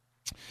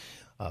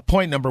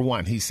 Point number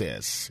 1, he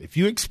says, if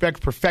you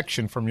expect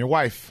perfection from your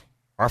wife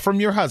or from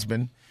your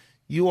husband,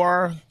 you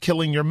are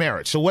killing your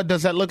marriage. So what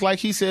does that look like?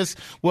 He says,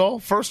 well,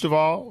 first of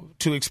all,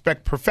 to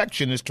expect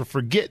perfection is to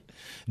forget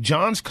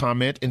John's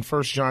comment in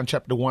 1 John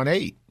chapter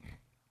 1:8,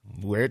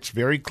 where it's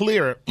very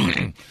clear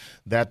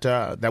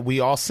that we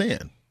all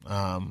sin.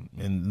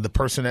 And the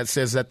person that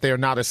says that they're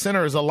not a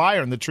sinner is a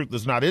liar and the truth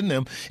is not in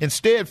them.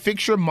 Instead,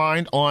 fix your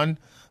mind on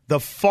the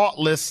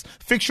faultless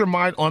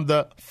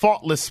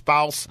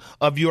spouse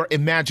of your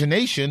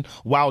imagination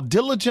while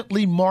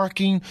diligently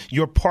marking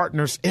your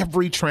partner's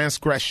every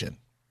transgression.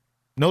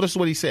 Notice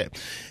what he said.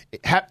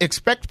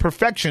 Expect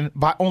perfection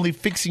by only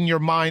fixing your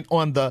mind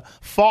on the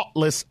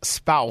faultless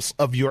spouse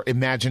of your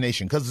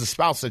imagination, because the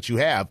spouse that you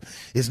have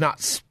is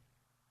not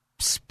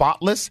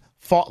spotless,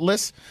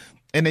 faultless,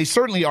 and they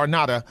certainly are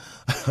not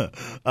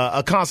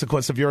a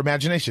consequence of your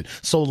imagination.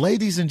 So,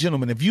 ladies and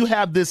gentlemen, if you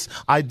have this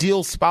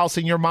ideal spouse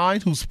in your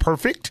mind who's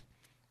perfect,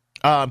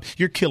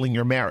 you're killing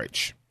your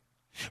marriage.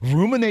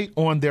 Ruminate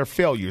on their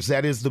failures.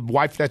 That is the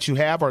wife that you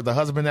have or the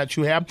husband that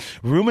you have.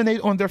 Ruminate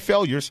on their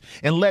failures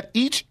and let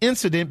each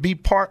incident be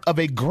part of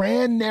a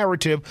grand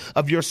narrative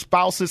of your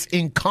spouse's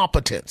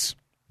incompetence.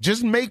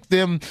 Just make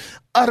them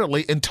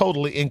utterly and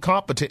totally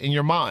incompetent in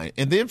your mind.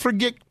 And then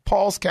forget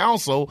Paul's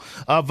counsel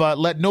of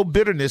let no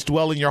bitterness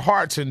dwell in your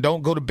hearts, and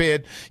don't go to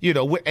bed,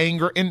 with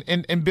anger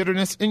and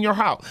bitterness in your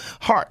heart.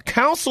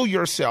 Counsel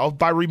yourself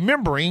by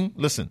remembering,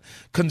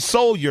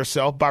 console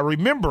yourself by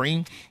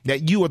remembering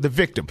that you are the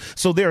victim.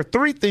 So there are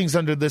 3 things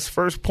under this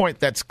first point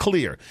that's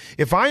clear.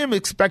 If I am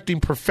expecting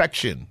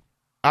perfection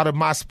out of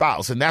my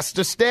spouse. And that's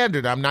the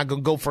standard. I'm not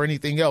going to go for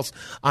anything else.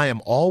 I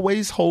am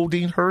always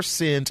holding her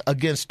sins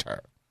against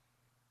her.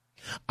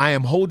 I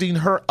am holding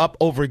her up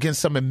over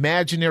against some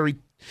imaginary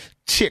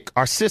chick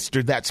or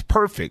sister that's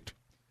perfect.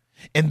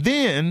 And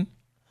then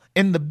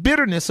in the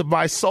bitterness of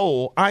my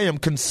soul, I am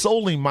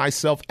consoling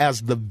myself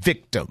as the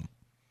victim.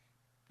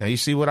 Now, you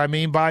see what I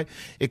mean by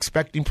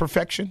expecting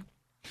perfection?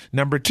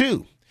 Number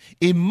 2,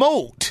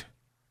 emote,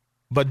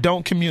 but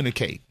don't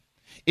communicate.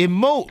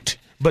 Emote,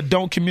 but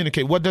don't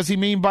communicate. What does he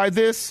mean by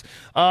this?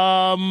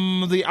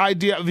 The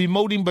idea of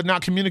emoting but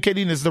not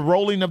communicating is the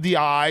rolling of the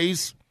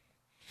eyes,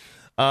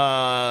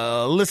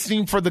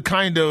 listening for the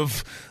kind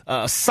of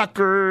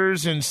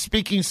suckers and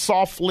speaking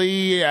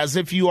softly as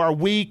if you are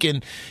weak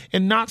and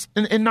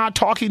not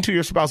talking to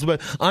your spouse,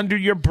 but under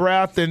your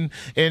breath and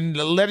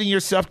letting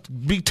yourself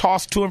be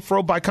tossed to and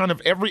fro by kind of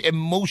every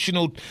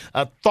emotional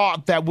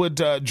thought that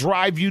would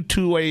drive you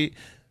to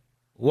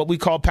what we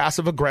call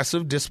passive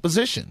aggressive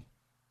disposition.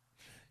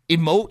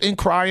 Emote and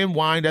cry and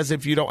whine as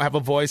if you don't have a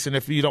voice and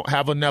if you don't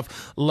have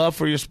enough love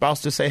for your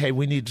spouse to say, hey,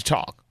 we need to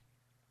talk.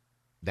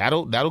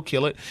 That'll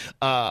kill it.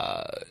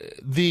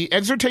 The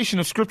exhortation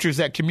of Scripture is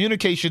that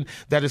communication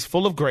that is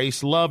full of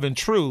grace, love, and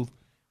truth,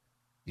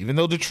 even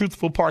though the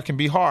truthful part can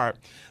be hard,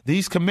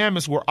 these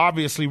commandments were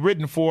obviously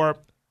written for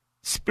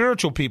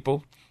spiritual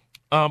people,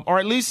 or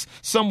at least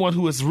someone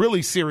who is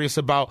really serious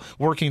about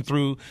working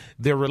through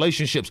their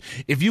relationships.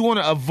 If you want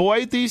to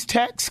avoid these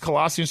texts,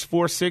 Colossians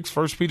 4:6,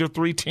 1 Peter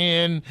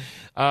 3:10,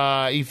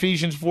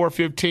 Ephesians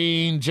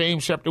 4:15,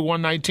 James chapter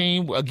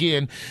 1:19,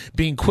 again,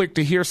 being quick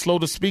to hear, slow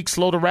to speak,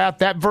 slow to wrath,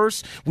 that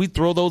verse, we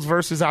throw those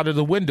verses out of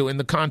the window in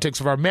the context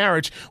of our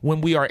marriage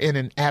when we are in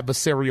an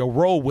adversarial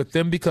role with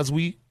them because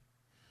we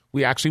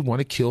actually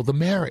want to kill the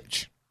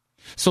marriage.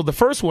 So the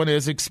first one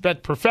is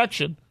expect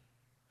perfection.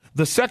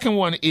 The second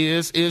one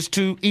is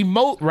to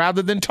emote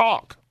rather than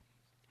talk.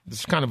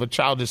 There's kind of a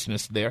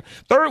childishness there.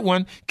 Third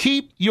one,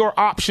 keep your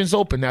options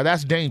open. Now,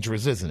 that's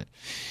dangerous, isn't it?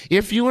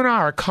 If you and I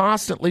are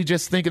constantly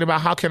just thinking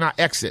about how can I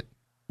exit?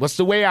 What's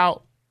the way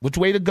out? Which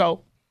way to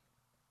go?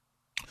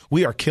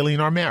 We are killing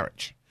our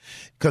marriage.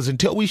 Because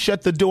until we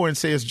shut the door and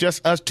say it's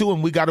just us two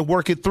and we got to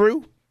work it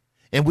through,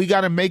 and we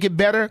got to make it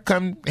better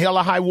come hell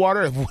or high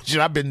water, which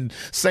I've been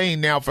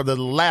saying now for the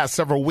last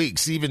several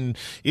weeks, even,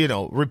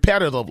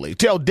 repetitively.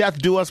 Till death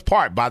do us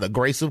part by the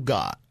grace of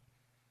God.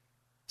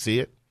 See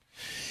it?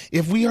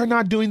 If we are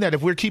not doing that,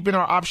 if we're keeping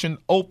our option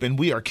open,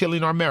 we are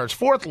killing our marriage.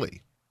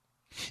 Fourthly,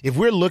 if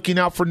we're looking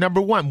out for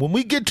number 1, when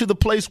we get to the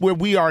place where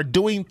we are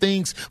doing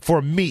things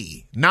for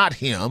me, not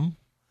him,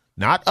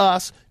 not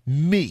us,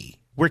 me,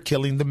 we're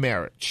killing the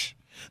marriage.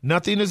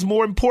 Nothing is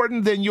more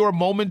important than your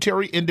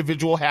momentary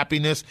individual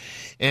happiness.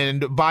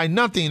 And by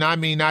nothing, I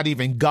mean not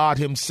even God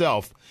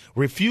himself.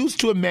 Refuse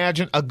to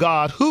imagine a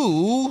God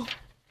who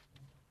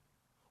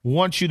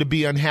wants you to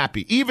be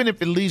unhappy, even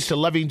if it leads to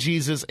loving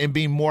Jesus and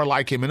being more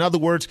like him. In other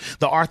words,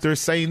 the author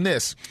is saying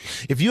this.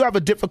 If you have a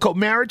difficult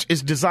marriage,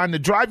 it's designed to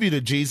drive you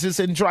to Jesus,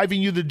 and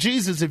driving you to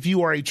Jesus, if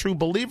you are a true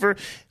believer,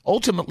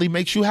 ultimately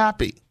makes you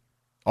happy.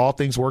 All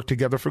things work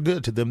together for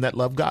good to them that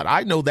love God.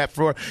 I know that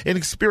for an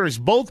experience.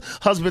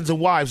 Both husbands and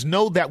wives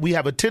know that we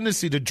have a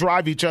tendency to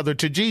drive each other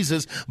to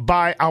Jesus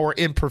by our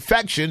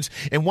imperfections.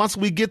 And once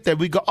we get there,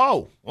 we go,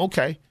 oh,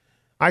 okay,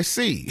 I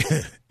see.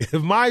 If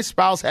my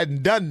spouse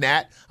hadn't done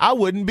that, I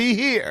wouldn't be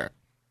here.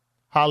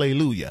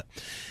 Hallelujah.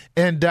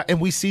 And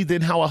we see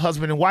then how a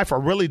husband and wife are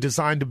really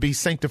designed to be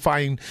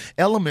sanctifying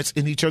elements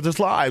in each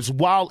other's lives.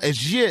 While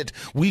as yet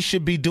we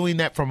should be doing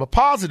that from a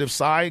positive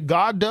side,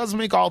 God does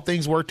make all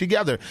things work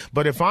together.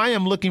 But if I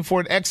am looking for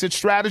an exit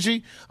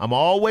strategy, I'm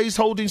always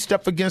holding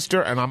stuff against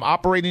her and I'm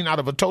operating out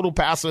of a total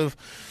passive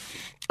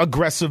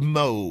aggressive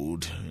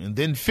mode. And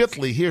then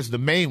fifthly, here's the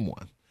main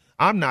one.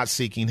 I'm not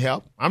seeking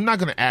help. I'm not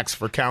going to ask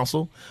for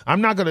counsel.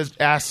 I'm not going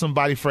to ask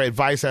somebody for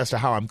advice as to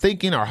how I'm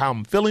thinking or how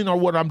I'm feeling or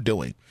what I'm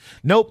doing.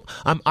 Nope.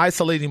 I'm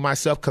isolating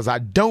myself because I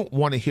don't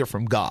want to hear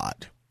from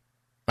God.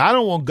 I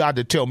don't want God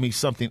to tell me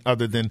something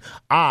other than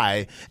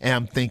I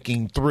am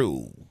thinking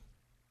through.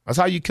 That's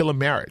how you kill a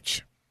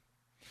marriage.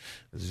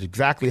 This is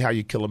exactly how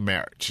you kill a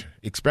marriage.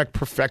 Expect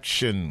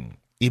perfection.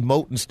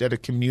 Emote instead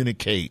of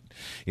communicate,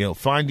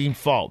 finding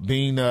fault,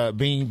 being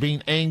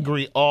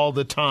angry all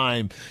the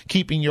time,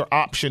 keeping your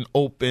option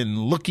open,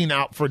 looking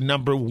out for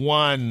number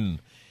 1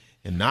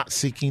 and not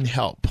seeking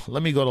help.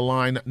 Let me go to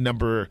line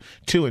number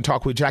 2 and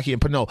talk with Jackie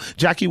and Pinole.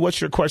 Jackie, what's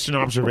your question,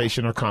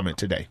 observation, or comment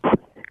today?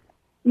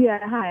 Yeah,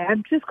 hi.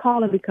 I'm just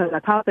calling because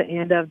I caught the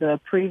end of the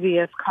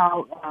previous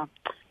call,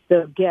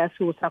 the guest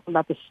who was talking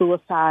about the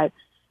suicide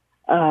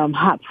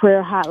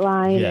prayer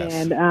hotline,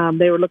 yes. And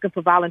they were looking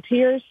for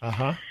volunteers.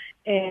 Uh-huh.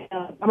 And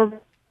I'm a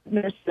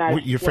nurse.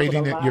 You're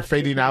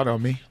fading out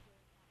on me.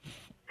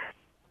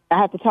 I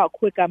have to talk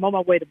quick. I'm on my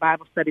way to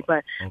Bible study,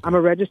 but okay. I'm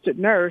a registered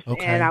nurse,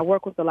 okay. And I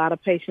work with a lot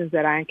of patients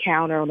that I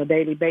encounter on a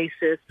daily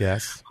basis.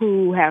 Yes.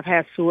 Who have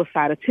had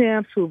suicide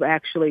attempts, who've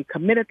actually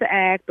committed the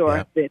act,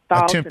 or their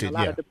thoughts and a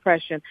lot of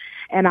depression.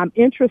 And I'm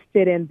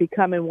interested in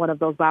becoming one of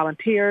those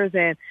volunteers,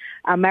 and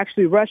I'm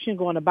actually rushing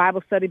going to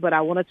Bible study, but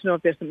I wanted to know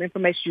if there's some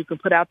information you can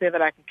put out there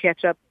that I can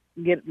catch up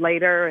get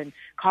later and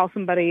call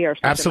somebody or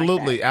something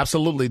Absolutely, like that?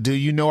 absolutely. Do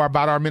you know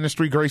about our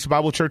ministry, Grace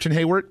Bible Church in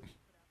Hayward?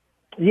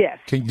 Yes.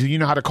 Do you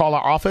know how to call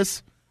our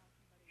office?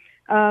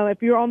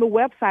 If you're on the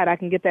website, I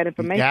can get that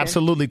information.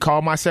 Absolutely.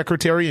 Call my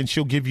secretary, and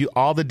she'll give you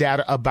all the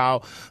data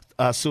about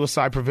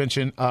suicide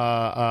prevention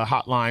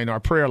hotline or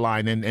prayer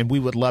line, and we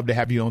would love to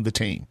have you on the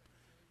team.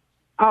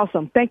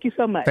 Awesome. Thank you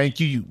so much. Thank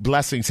you.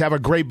 Blessings. Have a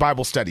great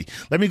Bible study.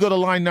 Let me go to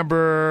line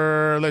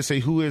number, let's see,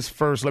 who is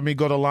first? Let me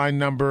go to line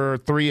number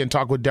 3 and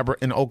talk with Deborah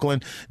in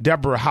Oakland.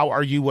 Deborah, how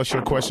are you? What's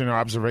your question or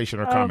observation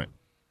or comment?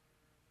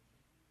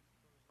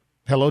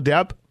 Hello,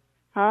 Deb.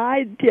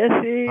 Hi,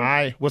 Jesse.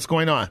 Hi. What's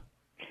going on?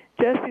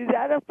 Jesse,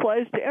 that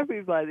applies to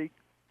everybody.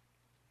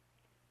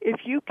 If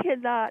you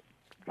cannot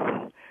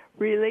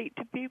relate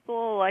to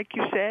people, like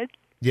you said,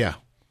 Yeah.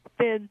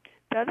 then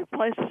that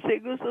applies to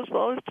singles as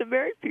well as to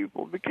married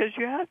people, because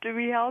you have to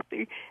be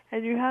healthy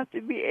and you have to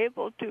be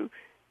able to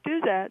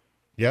do that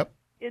Yep.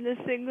 in a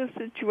single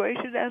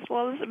situation as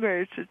well as a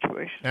marriage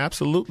situation.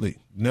 Absolutely.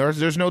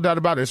 There's no doubt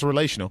about it. It's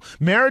relational.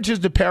 Marriage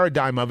is the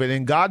paradigm of it.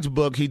 In God's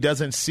book, he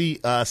doesn't see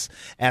us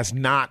as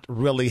not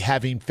really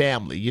having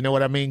family. You know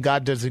what I mean?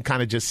 God doesn't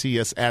kind of just see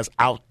us as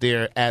out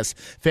there as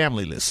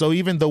familyless. So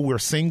even though we're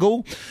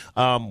single,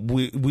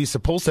 we're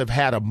supposed to have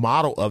had a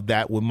model of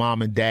that with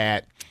mom and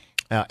dad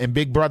and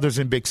big brothers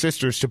and big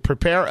sisters to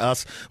prepare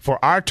us for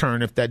our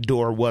turn if that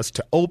door was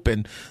to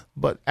open.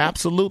 But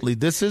absolutely,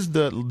 this is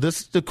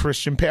the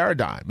Christian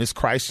paradigm. It's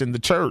Christ and the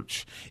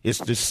church. It's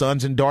the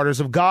sons and daughters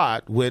of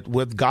God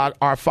with God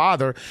our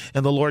Father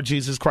and the Lord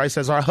Jesus Christ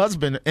as our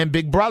husband and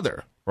big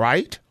brother,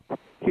 right?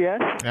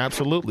 Yes.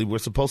 Absolutely. We're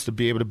supposed to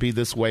be able to be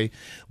this way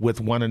with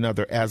one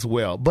another as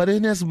well. But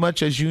in as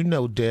much as you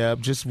know,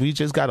 Deb, we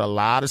just got a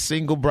lot of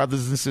single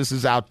brothers and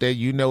sisters out there.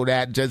 You know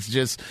that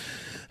just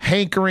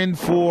hankering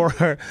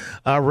for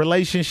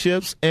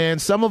relationships,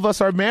 and some of us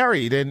are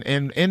married,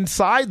 and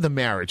inside the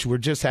marriage we're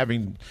just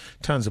having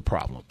tons of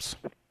problems.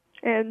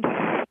 And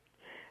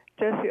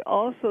Jesse,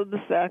 also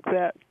the fact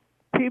that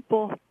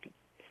people,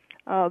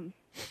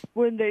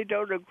 when they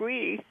don't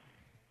agree,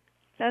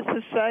 that's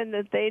a sign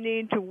that they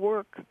need to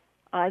work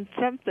on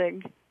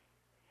something,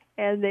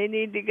 and they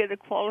need to get a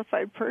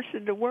qualified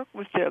person to work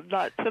with them,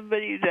 not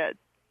somebody that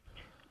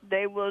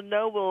they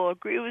will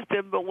agree with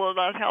them, but will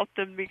not help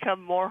them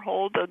become more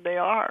whole than they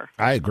are.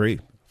 I agree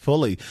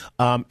fully.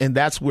 And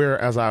that's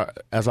where, as I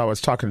was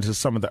talking to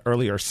some of the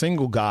earlier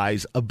single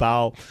guys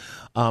about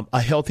a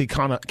healthy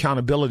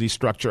accountability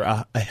structure,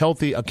 a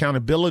healthy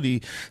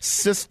accountability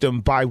system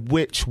by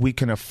which we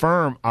can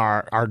affirm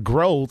our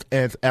growth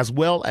as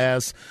well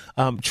as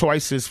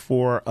choices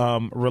for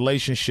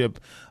relationship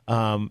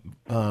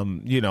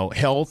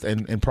health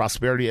and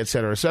prosperity, et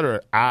cetera, et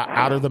cetera.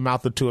 Out of the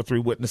mouth of 2 or 3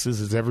 witnesses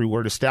is every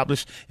word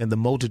established. In the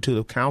multitude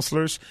of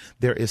counselors,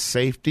 there is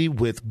safety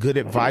with good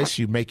advice.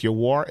 You make your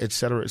war, et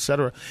cetera, et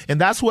cetera. And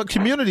that's what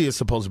community is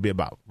supposed to be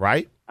about,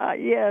 right?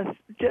 Yes.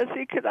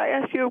 Jesse, could I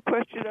ask you a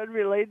question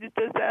unrelated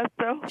to that,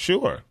 though?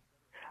 Sure.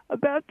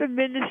 About the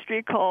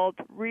ministry called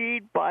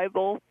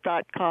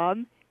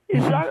readbible.com.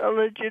 Is that a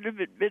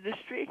legitimate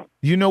ministry?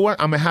 You know what?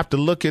 I'm going to have to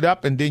look it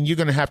up, and then you're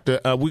going to have to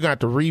we're going to have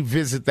to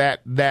revisit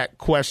that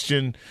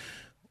question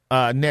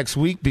next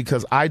week,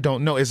 because I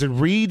don't know. Is it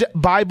Read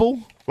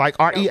Bible, like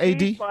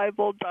READ?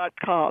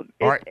 Readbible.com.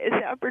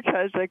 It's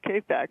advertised on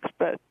KFAX,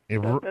 but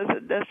that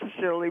doesn't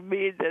necessarily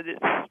mean that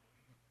it's...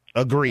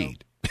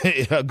 Agreed.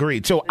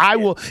 Agreed. So I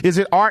will... Is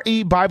it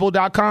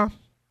rebible.com?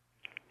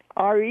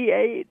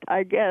 READ,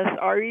 I guess.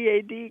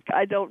 READ,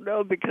 I don't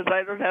know, because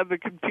I don't have a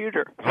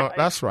computer.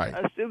 That's right. I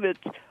assume it's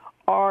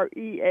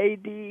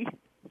READ.com.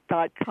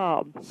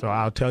 So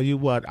I'll tell you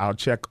what, I'll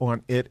check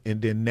on it,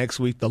 and then next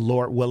week, the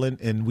Lord willing,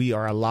 and we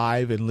are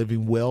alive and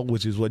living well,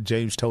 which is what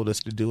James told us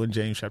to do in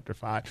James chapter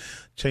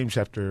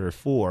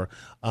 4,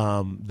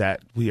 that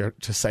we are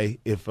to say,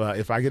 if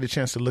I get a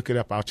chance to look it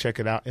up, I'll check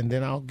it out, and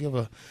then I'll give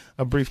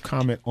a brief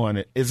comment on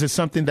it. Is it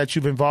something that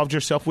you've involved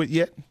yourself with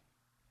yet?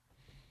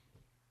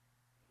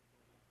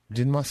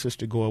 Didn't my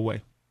sister go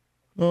away?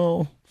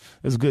 Oh,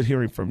 it's good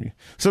hearing from you.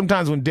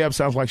 Sometimes when Deb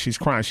sounds like she's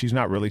crying, she's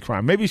not really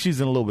crying. Maybe she's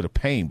in a little bit of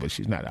pain, but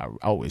she's not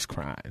always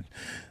crying.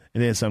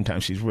 And then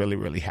sometimes she's really,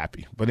 really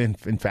happy. But in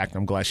fact,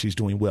 I'm glad she's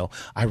doing well.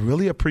 I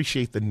really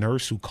appreciate the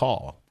nurse who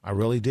called. I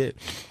really did.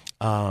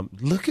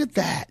 Look at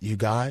that, you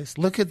guys.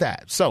 Look at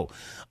that. So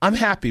I'm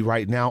happy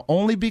right now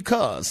only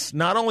because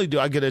not only do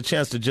I get a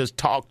chance to just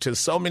talk to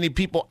so many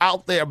people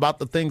out there about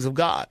the things of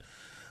God,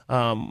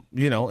 and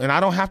I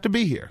don't have to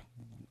be here.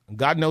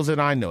 God knows that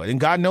I know it,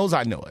 and God knows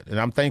I know it, and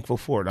I'm thankful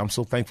for it. I'm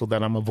so thankful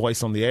that I'm a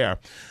voice on the air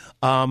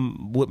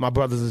with my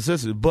brothers and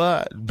sisters,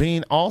 but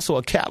being also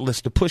a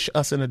catalyst to push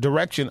us in a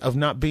direction of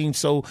not being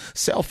so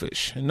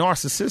selfish and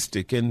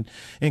narcissistic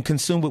and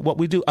consumed with what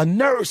we do. A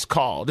nurse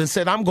called and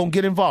said, I'm going to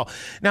get involved.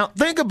 Now,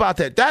 think about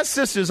that. That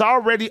sister's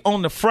already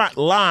on the front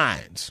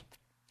lines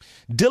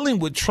dealing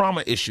with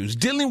trauma issues,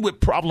 dealing with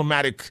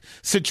problematic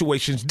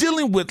situations,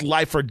 dealing with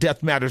life or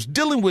death matters,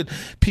 dealing with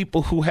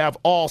people who have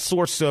all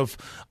sorts of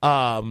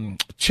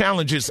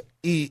challenges,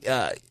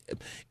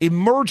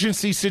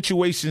 emergency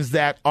situations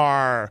that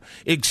are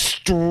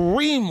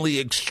extremely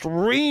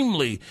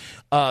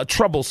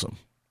troublesome.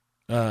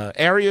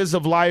 Areas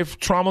of life,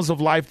 traumas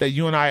of life that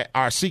you and I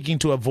are seeking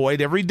to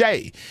avoid every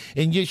day.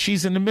 And yet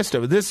she's in the midst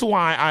of it. This is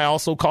why I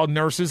also call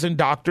nurses and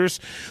doctors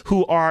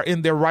who are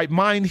in their right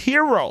mind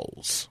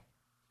heroes.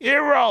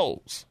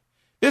 Heroes.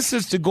 This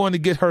is going to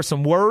get her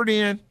some word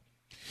in.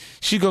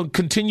 She's going to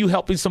continue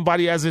helping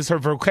somebody as is her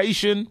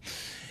vocation.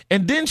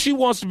 And then she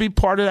wants to be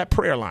part of that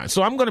prayer line.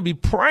 So I'm going to be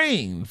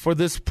praying for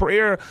this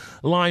prayer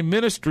line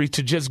ministry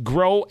to just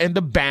grow and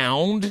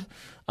abound.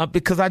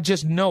 Because I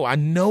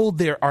know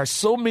there are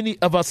so many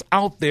of us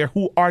out there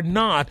who are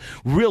not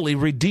really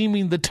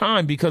redeeming the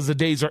time because the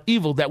days are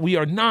evil, that we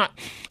are not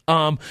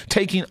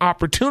taking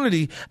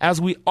opportunity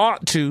as we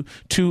ought to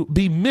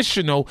be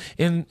missional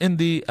in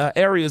the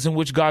areas in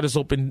which God is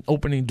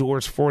opening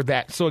doors for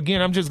that. So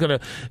again, I'm just going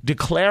to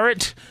declare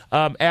it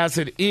as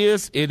it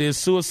is. It is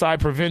Suicide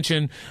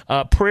Prevention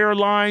Prayer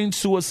Line,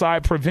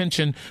 Suicide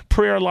Prevention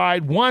Prayer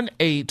Line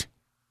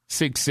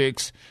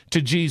 1-866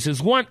 to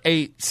Jesus,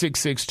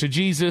 1-866 to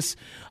Jesus,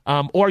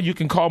 or you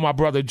can call my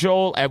brother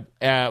Joel at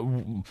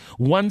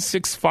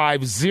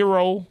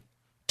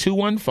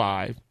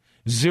 1-650-215-0363,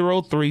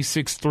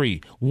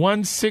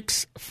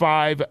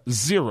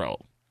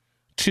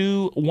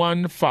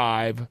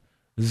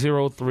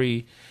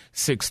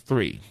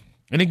 1-650-215-0363.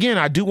 And again,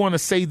 I do want to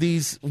say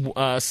these,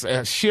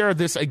 share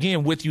this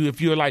again with you.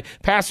 If you're like,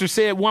 Pastor,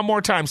 say it one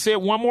more time. Say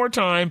it one more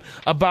time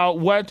about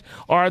what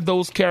are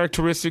those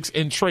characteristics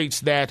and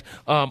traits that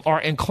are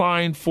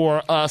inclined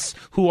for us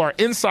who are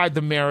inside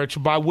the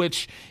marriage, by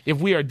which, if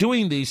we are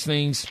doing these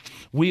things,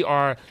 we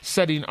are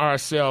setting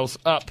ourselves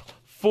up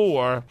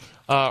for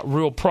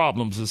real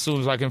problems. As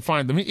soon as I can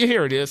find them.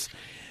 Here it is.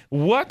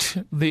 What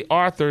the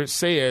author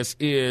says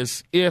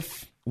is,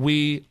 if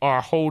we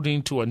are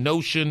holding to a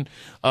notion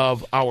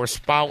of our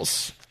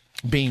spouse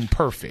being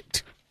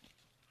perfect,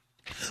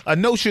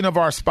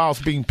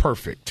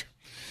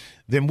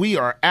 then we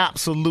are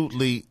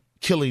absolutely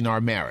killing our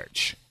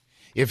marriage.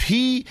 If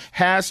he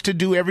has to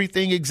do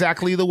everything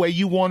exactly the way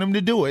you want him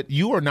to do it,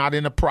 you are not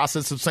in a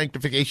process of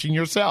sanctification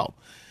yourself.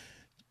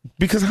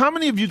 Because how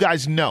many of you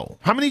guys know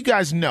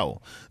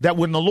that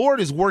when the Lord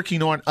is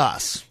working on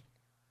us,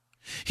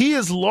 he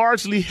is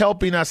largely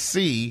helping us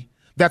see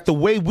that the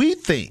way we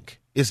think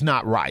is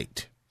not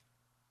right.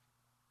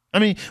 I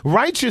mean,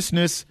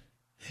 righteousness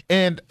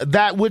and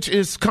that which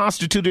is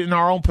constituted in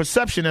our own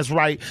perception as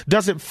right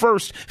doesn't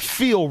first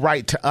feel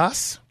right to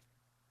us.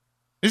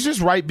 It's just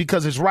right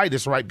because it's right.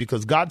 It's right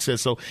because God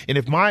says so. And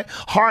if my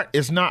heart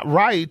is not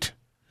right,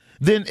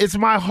 then it's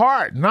my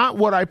heart, not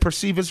what I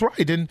perceive as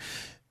right. And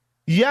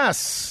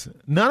yes,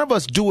 none of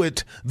us do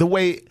it the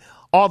way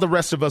all the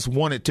rest of us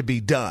want it to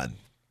be done.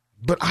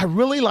 But I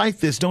really like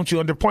this, don't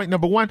you? Under point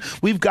number one,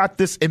 we've got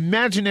this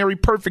imaginary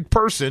perfect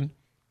person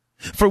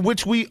for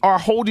which we are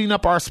holding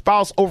up our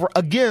spouse over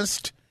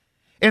against,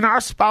 and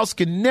our spouse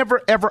can never,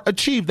 ever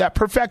achieve that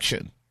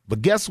perfection.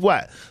 But guess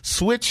what?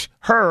 Switch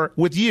her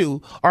with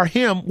you or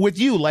him with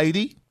you,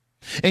 lady.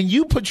 And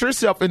you put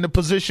yourself in the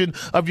position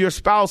of your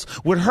spouse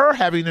with her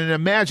having an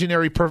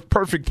imaginary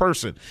perfect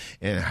person.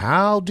 And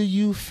how do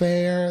you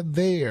fare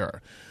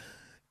there?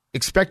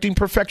 Expecting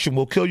perfection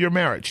will kill your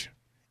marriage.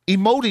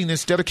 Emoting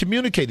instead of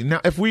communicating. Now,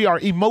 if we are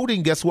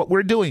emoting, guess what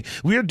we're doing?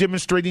 We are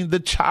demonstrating the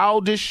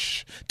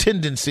childish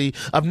tendency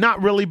of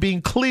not really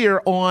being clear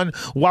on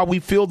why we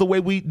feel the way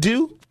we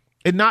do,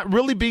 and not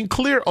really being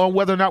clear on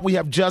whether or not we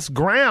have just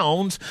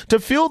grounds to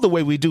feel the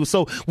way we do.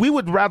 So we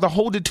would rather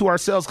hold it to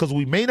ourselves because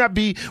we may not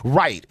be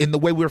right in the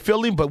way we're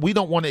feeling, but we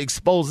don't want to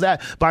expose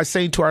that by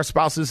saying to our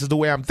spouse, this is the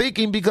way I'm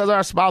thinking, because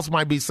our spouse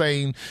might be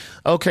saying,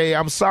 okay,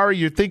 I'm sorry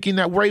you're thinking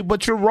that way,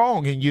 but you're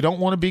wrong, and you don't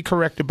want to be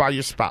corrected by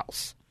your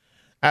spouse.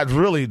 That's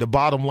really the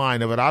bottom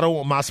line of it. I don't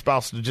want my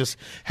spouse to just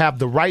have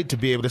the right to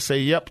be able to say,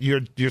 yep,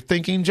 you're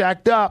thinking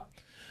jacked up.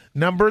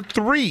 Number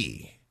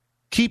 3,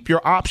 keep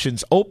your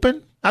options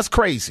open. That's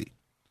crazy.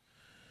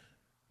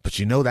 But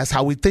that's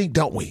how we think,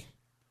 don't we?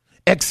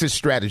 Exit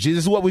strategy.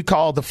 This is what we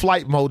call the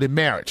flight mode in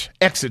marriage.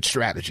 Exit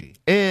strategy.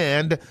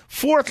 And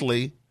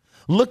fourthly,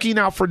 looking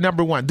out for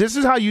number 1. This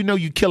is how you know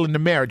you're killing the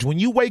marriage. When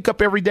you wake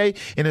up every day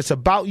and it's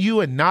about you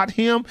and not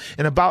him,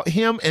 and about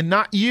him and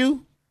not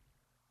you,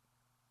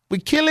 we're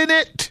killing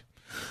it.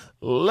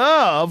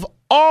 Love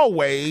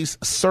always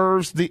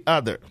serves the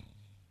other.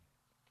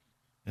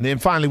 And then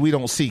finally, we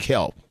don't seek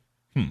help.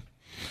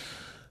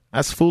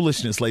 That's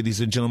foolishness,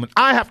 ladies and gentlemen.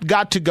 I have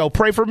got to go.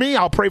 Pray for me.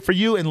 I'll pray for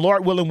you. And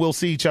Lord willing, we'll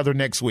see each other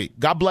next week.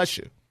 God bless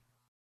you.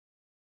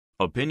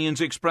 Opinions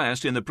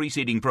expressed in the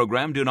preceding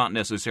program do not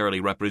necessarily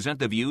represent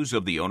the views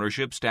of the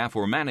ownership, staff,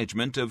 or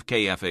management of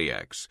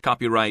KFAX.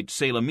 Copyright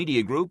Salem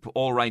Media Group,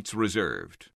 all rights reserved.